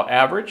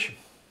average.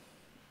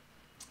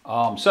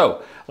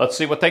 So let's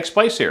see what takes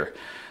place here.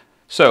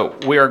 So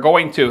we are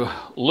going to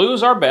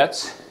lose our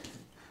bets.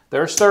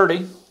 There's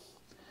 30,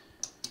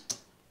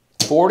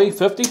 40,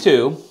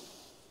 52,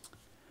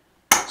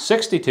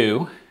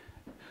 62.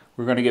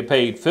 We're going to get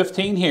paid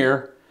 15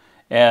 here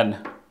and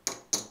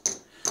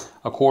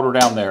a quarter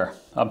down there.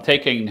 I'm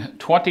taking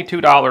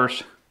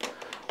 $22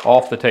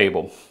 off the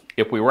table.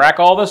 If we rack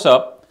all this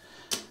up,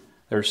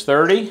 there's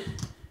 30,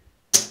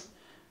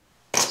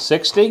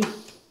 60,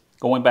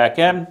 going back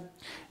in.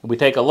 If we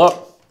take a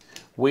look,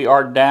 we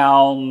are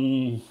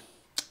down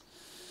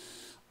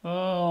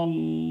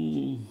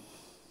 2,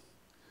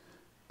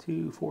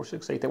 4,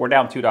 6, 8. We're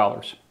down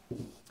 $2.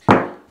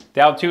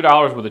 Down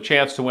 $2 with a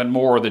chance to win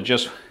more than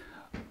just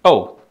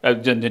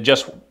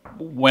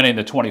winning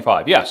the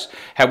 25. Yes,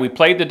 had we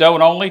played the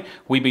don't only,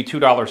 we'd be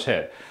 $2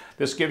 ahead.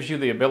 This gives you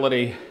the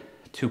ability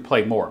to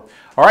play more.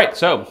 All right,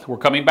 so we're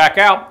coming back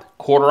out.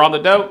 Quarter on the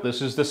don't.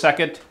 This is the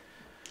second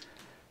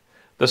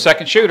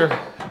shooter.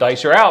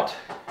 Dice are out.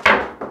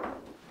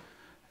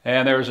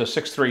 And there's a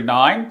 6, 3,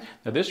 9.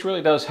 Now this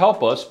really does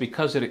help us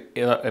because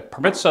it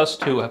permits us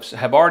to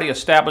have already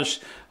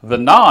established the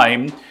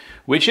 9,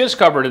 which is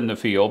covered in the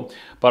field.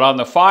 But on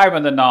the 5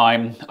 and the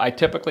 9, I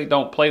typically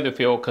don't play the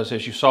field because,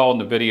 as you saw in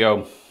the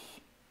video,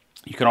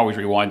 you can always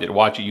rewind it and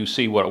watch it. You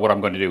see what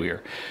I'm going to do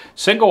here.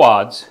 Single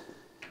odds,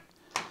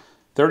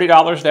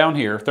 $30 down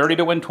here, 30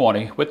 to win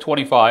 20, with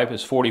 25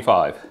 is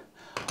 45.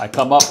 I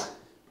come up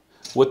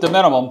with the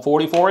minimum,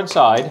 44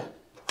 inside.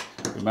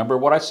 Remember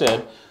what I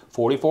said,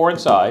 44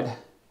 inside.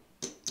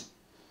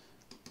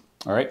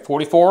 All right,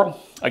 44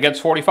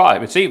 against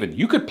 45, it's even.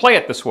 You could play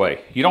it this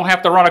way. You don't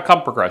have to run a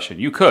come progression.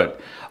 You could.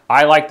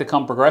 I like the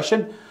come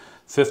progression,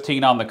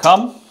 15 on the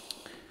come,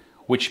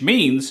 which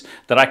means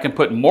that I can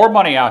put more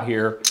money out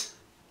here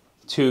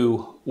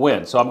to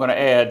win. So I'm going to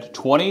add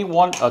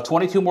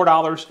 22 more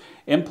dollars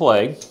in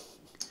play,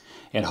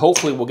 and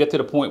hopefully we'll get to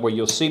the point where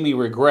you'll see me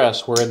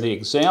regress, where in the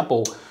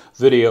example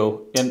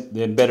video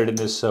embedded in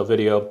this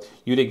video,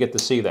 you didn't get to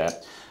see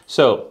that.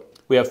 So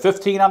we have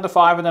 15 on the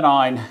 5 and the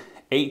 9,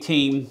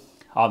 18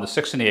 on the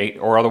 6 and the 8,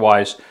 or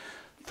otherwise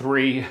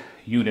 3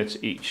 units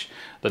each.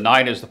 The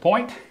 9 is the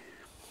point.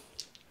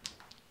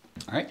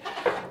 All right,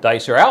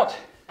 dice are out.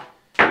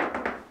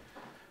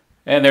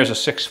 And there's a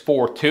 6,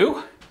 4,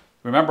 2.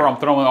 Remember, I'm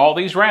throwing all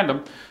these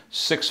random.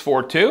 6,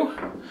 4,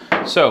 2.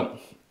 So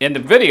in the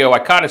video, I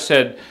kind of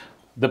said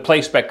the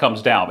place bet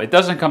comes down. It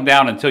doesn't come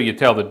down until you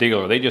tell the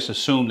dealer. They just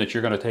assume that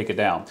you're going to take it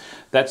down.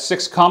 That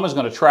 6 come is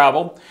going to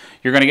travel.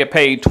 You're going to get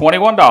paid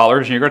 $21,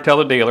 and you're going to tell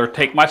the dealer,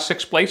 take my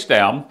 6 place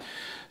down.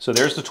 So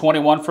there's the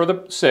 21 for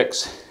the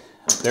 6.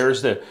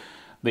 There's the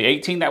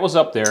 18 that was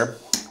up there.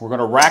 We're going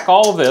to rack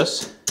all of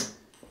this.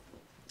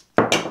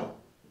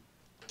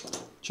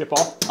 Chip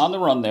off on the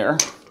run there.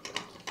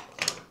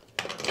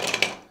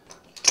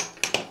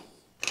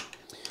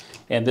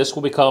 And this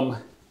will become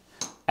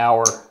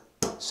our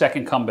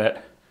second come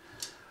bet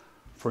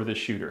for this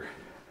shooter.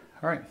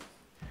 All right,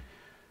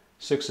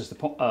 6 is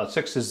the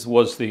 6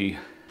 was the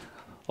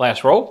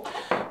last roll.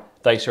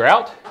 Dice are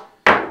out,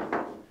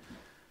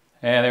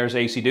 and there's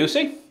AC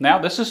Deucey. Now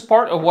this is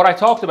part of what I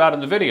talked about in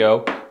the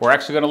video. We're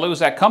actually going to lose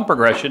that come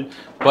progression,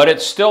 but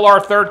it's still our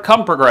third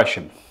come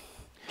progression.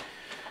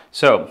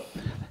 So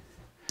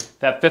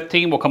that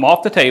 15 will come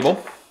off the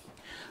table.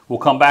 We'll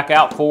come back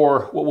out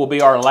for what will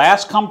be our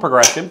last come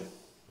progression.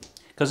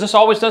 Because this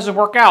always doesn't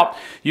work out.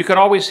 You can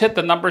always hit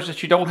the numbers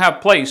that you don't have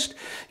placed.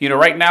 You know,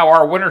 right now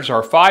our winners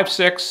are 5,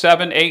 6,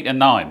 7, 8, and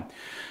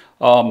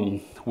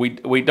 9.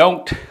 We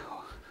don't,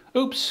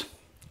 oops.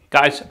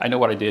 Guys, I know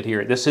what I did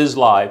here. This is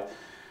live.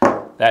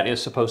 That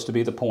is supposed to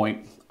be the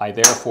point. I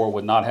therefore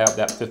would not have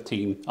that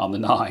 15 on the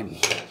 9.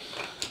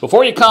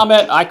 Before you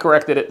comment, I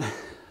corrected it.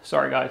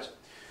 Sorry, guys.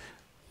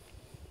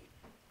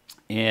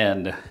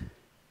 And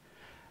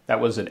that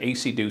was an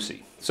AC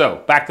Deucey.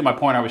 So back to my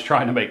point I was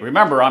trying to make.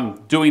 Remember,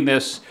 I'm doing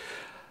this,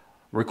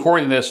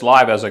 recording this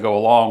live as I go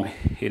along.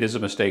 It is a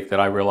mistake that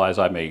I realize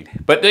I made.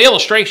 But the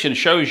illustration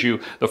shows you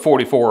the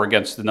 44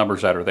 against the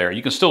numbers that are there.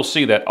 You can still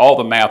see that all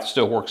the math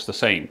still works the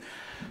same.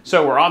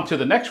 So we're on to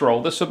the next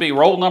roll. This will be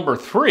roll number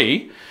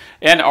 3.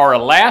 And our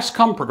last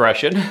come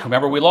progression.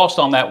 Remember, we lost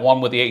on that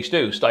one with the H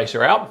deuce. Dice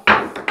are out.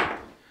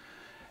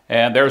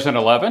 And there's an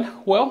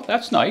 11. Well,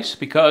 that's nice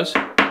because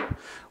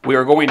we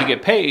are going to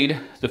get paid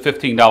the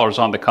 $15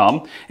 on the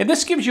come. And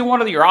this gives you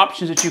one of your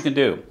options that you can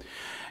do.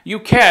 You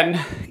can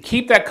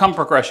keep that come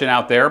progression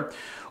out there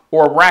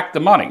or rack the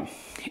money.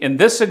 In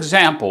this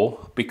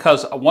example,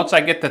 because once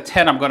I get to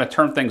 10, I'm going to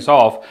turn things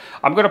off,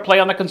 I'm going to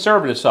play on the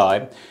conservative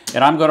side,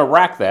 and I'm going to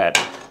rack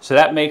that. So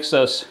that makes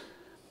us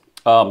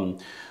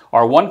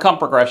our one come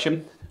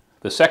progression.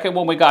 The second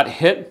one we got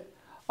hit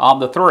on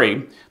the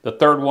 3. The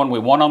third one we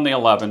won on the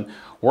 11.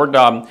 We're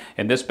done,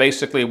 and this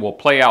basically will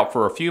play out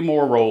for a few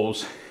more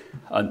rolls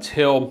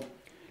until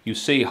you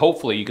see,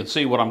 hopefully you can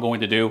see what I'm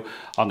going to do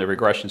on the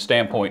regression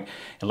standpoint,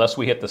 unless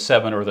we hit the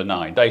 7 or the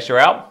 9. Dice are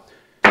out,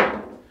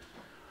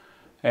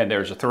 and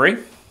there's a 3.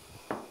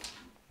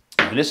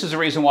 And this is the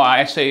reason why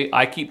I say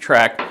I keep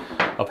track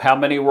of how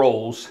many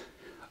rolls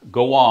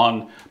go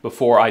on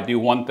before I do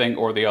one thing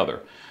or the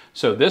other.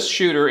 So this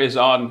shooter is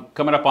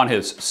coming up on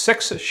his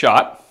 6th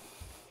shot.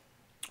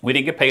 We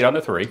didn't get paid on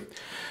the 3.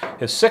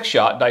 His 6th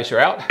shot, dice are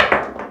out.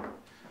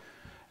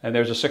 And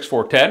there's a 6,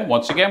 4, 10.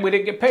 Once again, we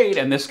didn't get paid,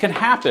 and this can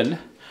happen,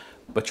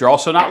 but you're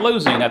also not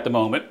losing at the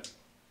moment.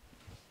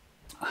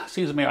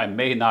 Seems to me I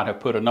may not have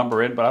put a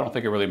number in, but I don't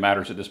think it really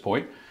matters at this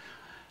point.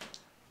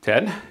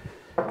 10.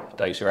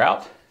 Dice are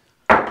out.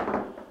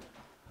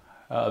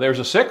 There's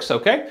a 6,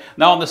 okay.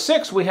 Now on the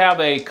 6, we have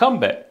a come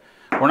bet.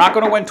 We're not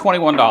going to win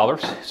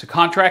 $21. It's a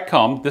contract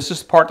come. This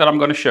is the part that I'm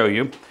going to show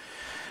you.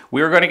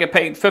 We are going to get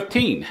paid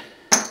 15.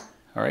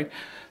 All right.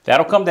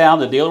 That'll come down.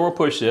 The dealer will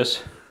push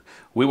this.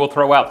 We will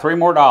throw out $3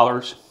 more,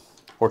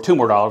 or $2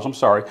 more, I'm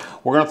sorry.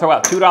 We're going to throw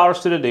out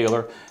 $2 to the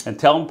dealer and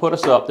tell him to put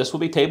us up. This will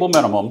be table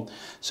minimum.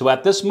 So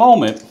at this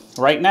moment,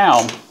 right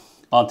now,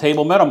 on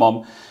table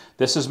minimum,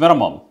 this is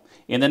minimum.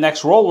 In the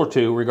next roll or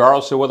two,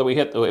 regardless of whether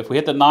if we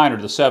hit the 9 or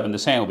the 7,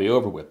 this hand will be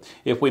over with.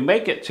 If we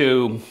make it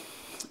to,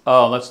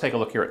 let's take a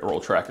look here at the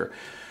roll tracker.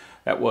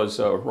 That was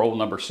roll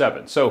number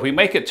 7. So if we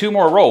make it 2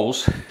 more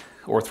rolls,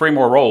 or 3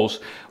 more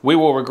rolls, we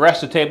will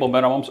regress the table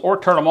minimums or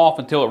turn them off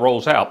until it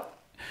rolls out.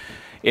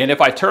 And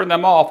if I turn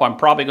them off, I'm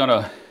probably going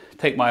to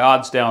take my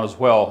odds down as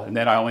well, and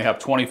then I only have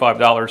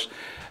 $25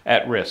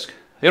 at risk.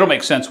 It'll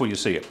make sense when you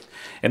see it.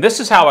 And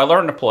this is how I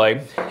learned to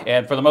play,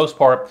 and for the most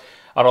part,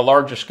 on a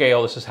larger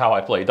scale, this is how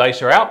I play.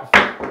 Dice are out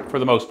for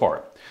the most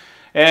part.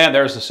 And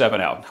there's the 7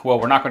 out. Well,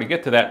 we're not going to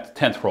get to that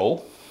 10th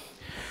roll.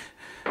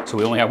 So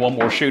we only have one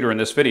more shooter in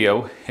this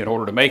video in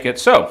order to make it.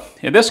 So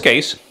in this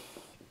case,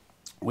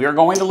 we are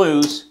going to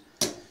lose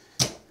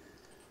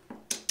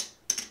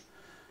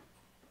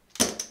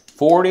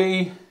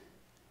 $46.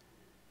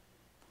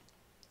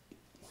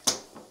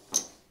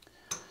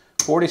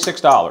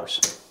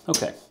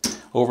 Okay,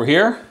 over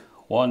here,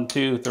 1,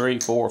 2, 3,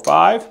 4,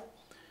 5.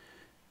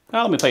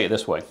 Now let me pay it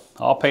this way.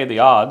 I'll pay the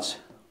odds.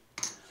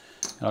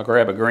 I'll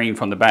grab a green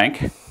from the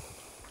bank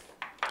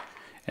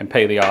and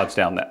pay the odds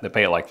down that,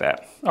 pay it like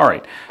that. All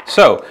right,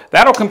 so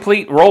that'll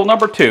complete roll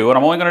number 2, and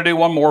I'm only gonna do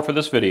one more for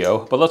this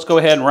video, but let's go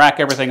ahead and rack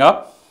everything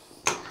up.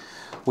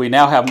 We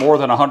now have more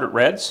than 100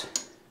 reds.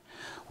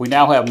 We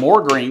now have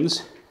more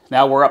greens.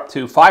 Now we're up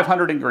to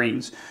 500 in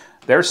greens.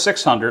 There's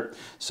 600.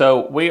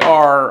 So we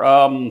are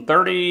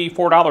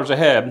 $34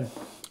 ahead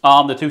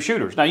on the 2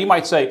 shooters. Now you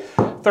might say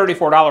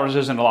 $34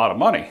 isn't a lot of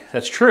money.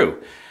 That's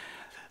true.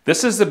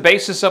 This is the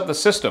basis of the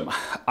system.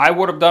 I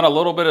would have done a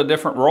little bit of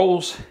different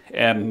rolls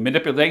and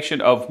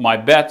manipulation of my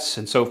bets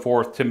and so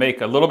forth to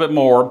make a little bit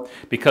more,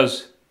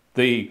 because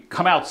the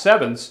come out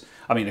sevens,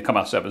 the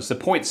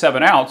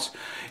 0.7 ounce,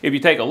 if you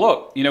take a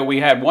look, you know, we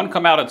had one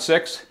come out at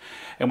 6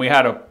 and we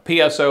had a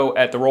PSO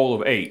at the roll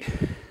of 8.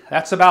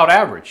 That's about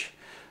average.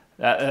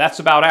 That's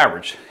about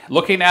average.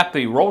 Looking at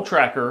the roll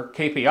tracker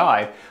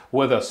KPI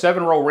with a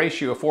 7-roll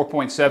ratio of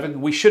 4.7,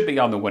 we should be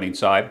on the winning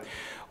side.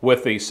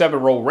 With the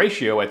 7-roll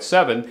ratio at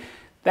 7,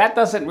 that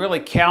doesn't really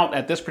count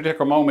at this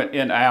particular moment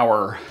in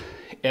our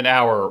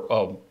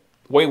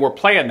way we're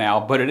playing now,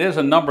 but it is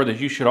a number that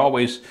you should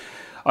always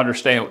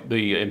understand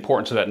the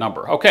importance of that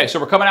number. Okay, so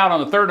we're coming out on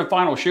the 3rd and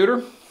final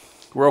shooter.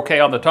 We're okay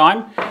on the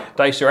time.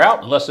 Dice are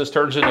out, unless this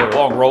turns into a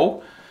long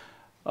roll.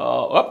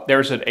 Oh,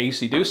 there's an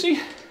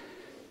acey-deucey.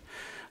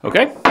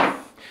 Okay,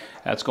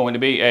 that's going to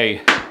be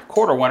a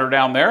quarter winner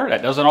down there.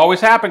 That doesn't always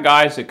happen,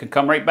 guys. It can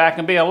come right back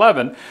and be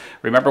 11.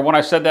 Remember when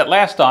I said that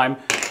last time,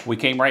 we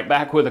came right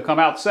back with a come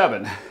out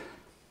 7.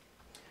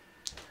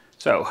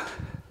 So,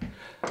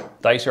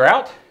 dice are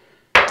out.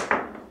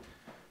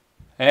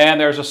 And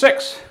there's a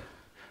 6.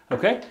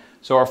 Okay,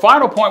 so our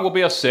final point will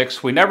be a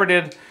 6. We never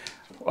did,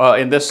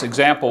 in this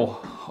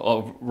example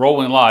of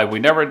rolling live, we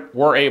never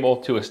were able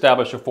to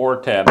establish a 4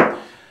 or 10.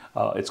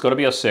 It's going to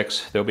be a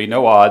 6. There'll be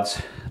no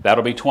odds.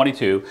 That'll be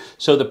 22.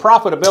 So the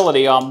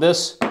profitability on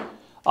this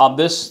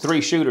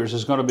 3 shooters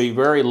is going to be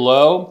very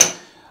low,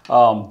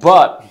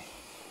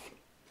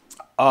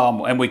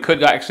 and we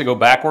could actually go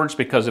backwards,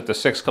 because if the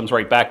 6 comes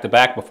right back to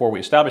back before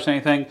we establish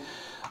anything,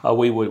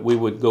 we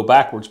would go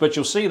backwards. But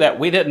you'll see that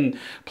we didn't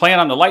plan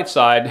on the light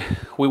side.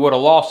 We would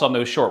have lost on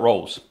those short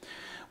rolls.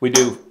 We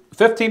do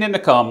 15 in the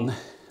come.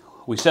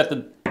 We set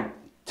the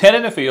 10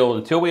 in the field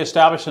until we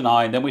establish a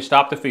 9, then we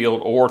stop the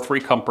field, or 3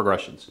 come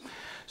progressions.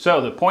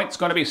 So the point's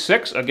going to be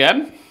 6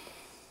 again.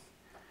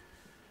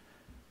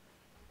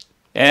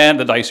 And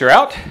the dice are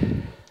out.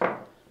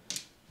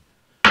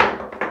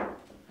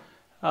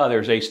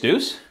 There's ace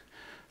deuce.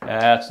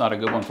 That's not a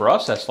good one for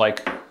us. That's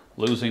like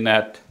losing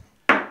that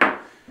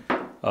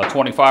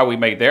 25 we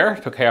made there.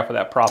 Took half of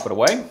that profit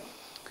away.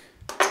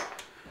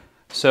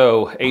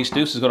 So ace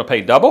deuce is going to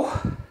pay double.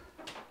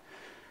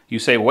 You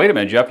say, wait a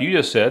minute, Jeff, you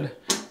just said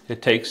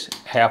it takes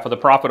half of the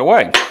profit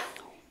away.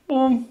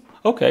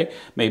 Okay,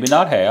 maybe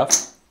not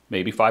half,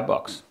 maybe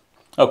 $5.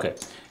 Okay,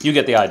 you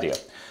get the idea.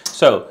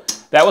 So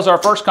that was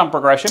our first come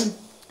progression.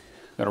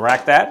 Going to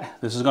rack that.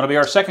 This is going to be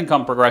our second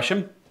come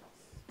progression.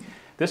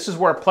 This is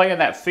where playing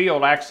that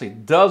field actually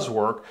does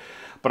work,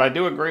 but I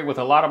do agree with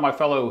a lot of my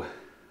fellow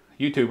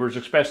YouTubers,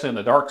 especially on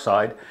the dark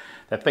side,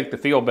 that think the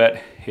field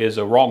bet is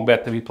a wrong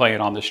bet to be playing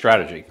on this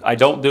strategy. I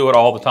don't do it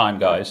all the time,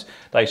 guys.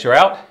 Dice are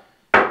out.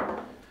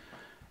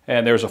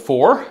 And there's a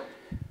 4.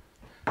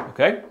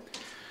 Okay.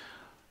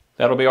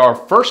 That'll be our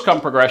first come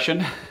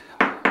progression.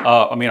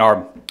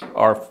 Our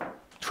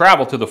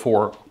travel to the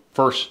 4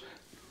 first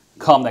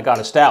come that got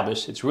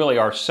established. It's really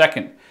our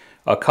second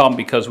come,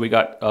 because we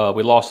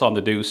lost on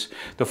the deuce.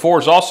 The 4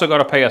 is also going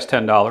to pay us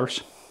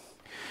 $10.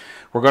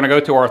 We're going to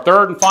go to our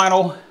third and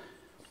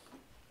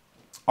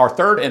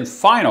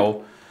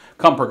final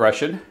come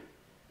progression.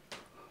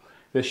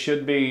 This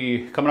should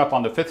be coming up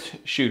on the 5th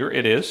shooter.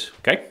 It is.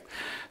 Okay.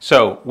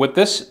 So with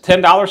this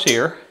 $10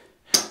 here,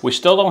 we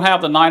still don't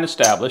have the 9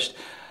 established.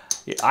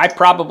 I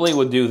probably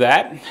would do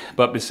that,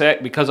 but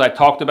because I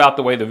talked about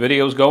the way the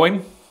video is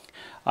going,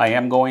 I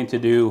am going to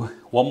do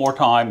one more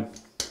time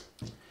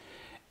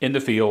in the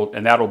field,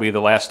 and that'll be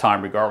the last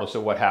time, regardless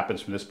of what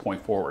happens from this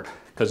point forward.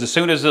 Because as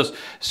soon as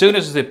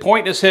the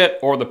point is hit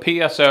or the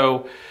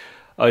PSO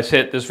is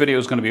hit, this video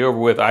is going to be over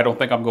with. I don't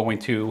think I'm going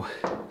to.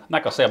 I'm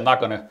not going to say I'm not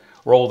going to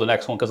roll the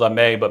next one, because I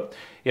may, but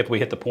if we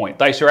hit the point,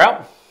 dice are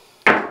out,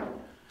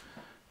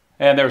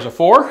 and there's a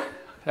 4.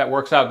 That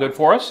works out good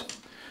for us.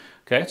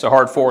 Okay, it's a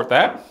hard 4 at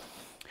that.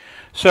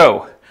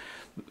 So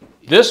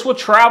this would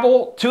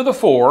travel to the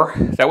 4.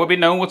 That would be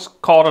known what's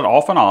called an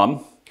off and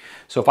on.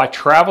 So if I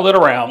travel it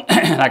around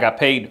and I got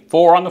paid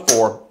 4 on the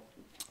 4,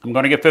 I'm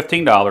going to get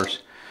 $15.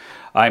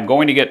 I'm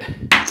going to get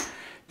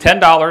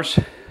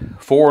 $10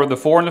 for the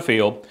 4 in the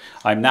field.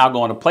 I'm now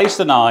going to place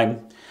the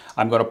 9.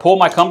 I'm going to pull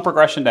my come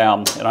progression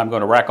down, and I'm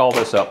going to rack all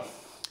this up.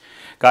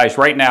 Guys,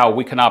 right now,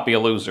 we cannot be a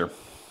loser.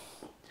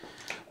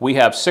 We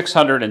have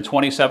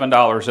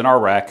 $627 in our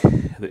rack.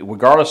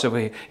 Regardless if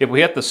we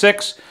hit the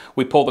 6,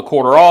 we pull the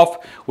quarter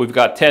off. We've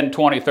got $10,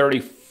 $20,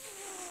 $30,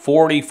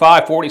 $45,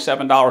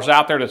 $47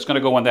 out there that's going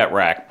to go in that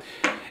rack.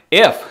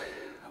 If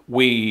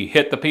we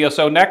hit the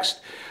PSO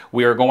next,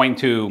 we are going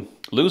to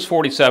lose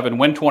 47,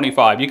 win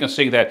 25. You can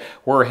see that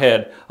we're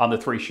ahead on the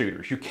 3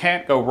 shooters. You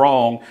can't go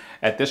wrong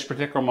at this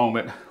particular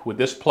moment with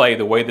this play,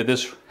 the way that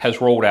this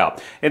has rolled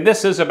out. And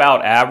this is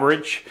about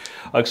average,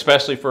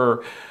 especially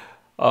for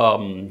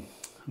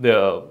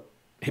the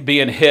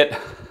being hit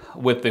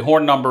with the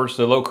horn numbers,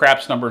 the low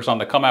craps numbers on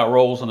the come out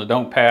rolls and the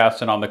don't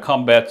pass, and on the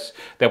come bets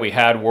that we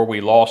had where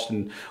we lost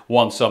and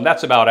won some.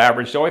 That's about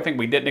average. The only thing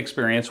we didn't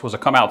experience was a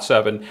come out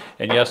 7,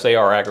 and yes, they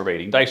are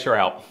aggravating. Dice are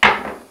out.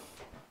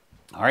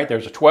 All right,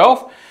 there's a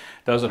 12.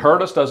 Doesn't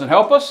hurt us, doesn't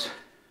help us.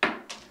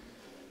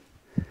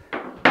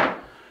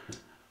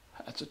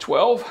 That's a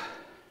 12.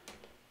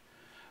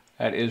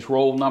 That is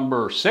roll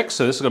number 6,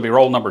 so this is going to be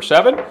roll number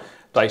 7.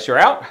 Dice are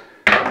out.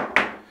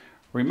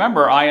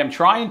 Remember, I am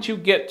trying to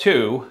get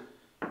to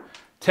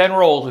 10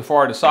 rolls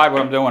before I decide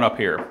what I'm doing up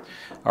here.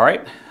 All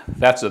right,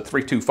 that's a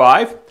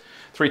 325.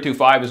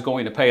 325 is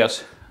going to pay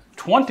us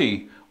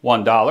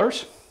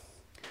 $21.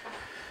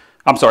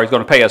 I'm sorry, it's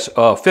going to pay us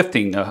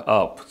 15. It's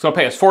going to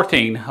pay us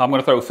 14. I'm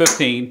going to throw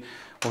 15.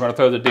 We're going to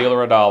throw the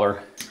dealer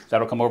 $1.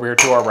 That'll come over here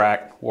to our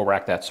rack. We'll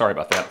rack that. Sorry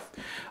about that.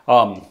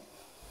 All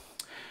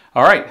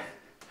right.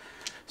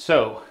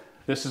 So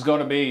this is going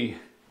to be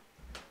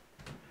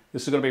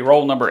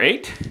roll number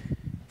 8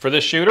 for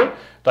this shooter.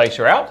 Dice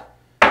are out.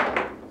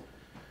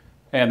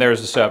 And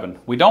there's the 7.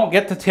 We don't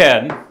get to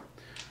 10.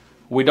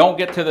 We don't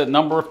get to the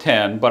number of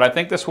 10, but I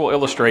think this will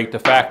illustrate the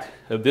fact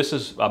that this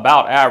is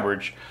about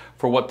average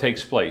for what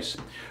takes place.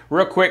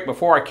 Real quick,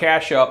 before I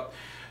cash up,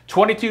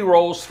 22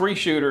 rolls, 3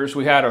 shooters.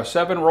 We had a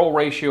 7-roll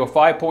ratio of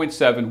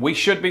 5.7. We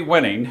should be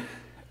winning.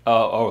 A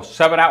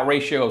 7-out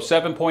ratio of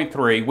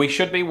 7.3. We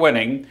should be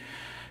winning,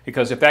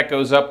 because if that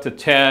goes up to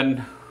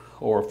 10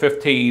 or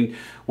 15,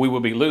 we will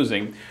be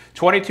losing.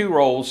 22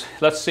 rolls.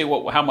 Let's see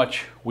how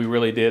much we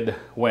really did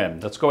win.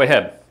 Let's go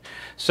ahead.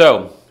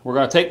 So we're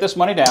going to take this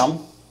money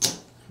down.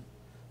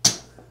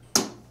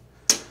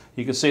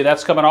 You can see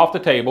that's coming off the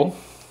table.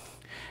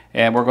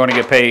 And we're going to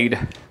get paid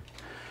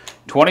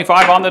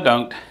 25 on the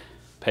don't.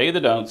 Pay the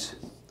don'ts.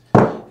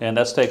 And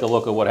let's take a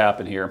look at what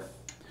happened here.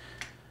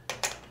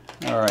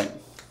 All right.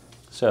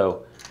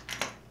 So,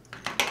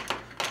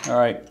 all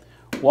right,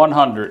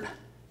 100.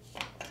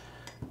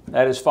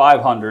 That is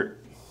 500.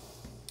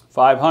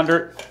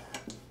 500.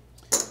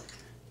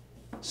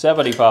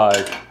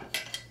 75.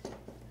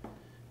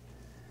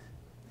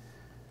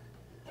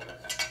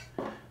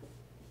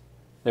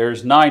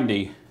 There's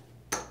 90.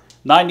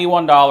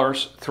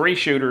 $91, 3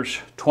 shooters,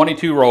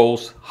 22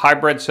 rolls,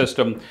 hybrid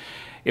system.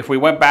 If we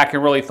went back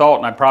and really thought,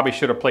 and I probably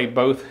should have played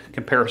both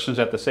comparisons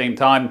at the same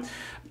time,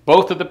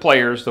 both of the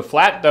players, the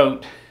flat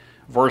don't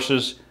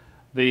versus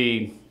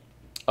the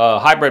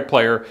hybrid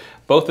player,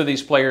 both of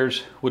these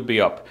players would be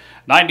up.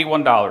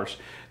 $91.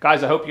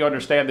 Guys, I hope you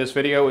understand this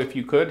video. If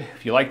you could,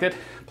 if you liked it,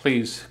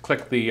 please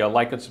click the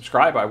like and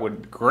subscribe. I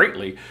would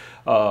greatly,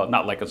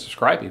 not like and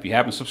subscribe. If you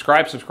haven't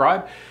subscribed,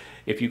 subscribe.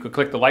 If you could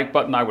click the like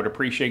button, I would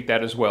appreciate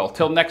that as well.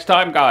 Till next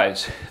time,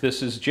 guys,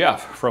 this is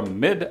Jeff from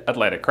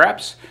Mid-Atlantic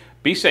Craps.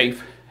 Be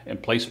safe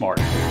and play smart.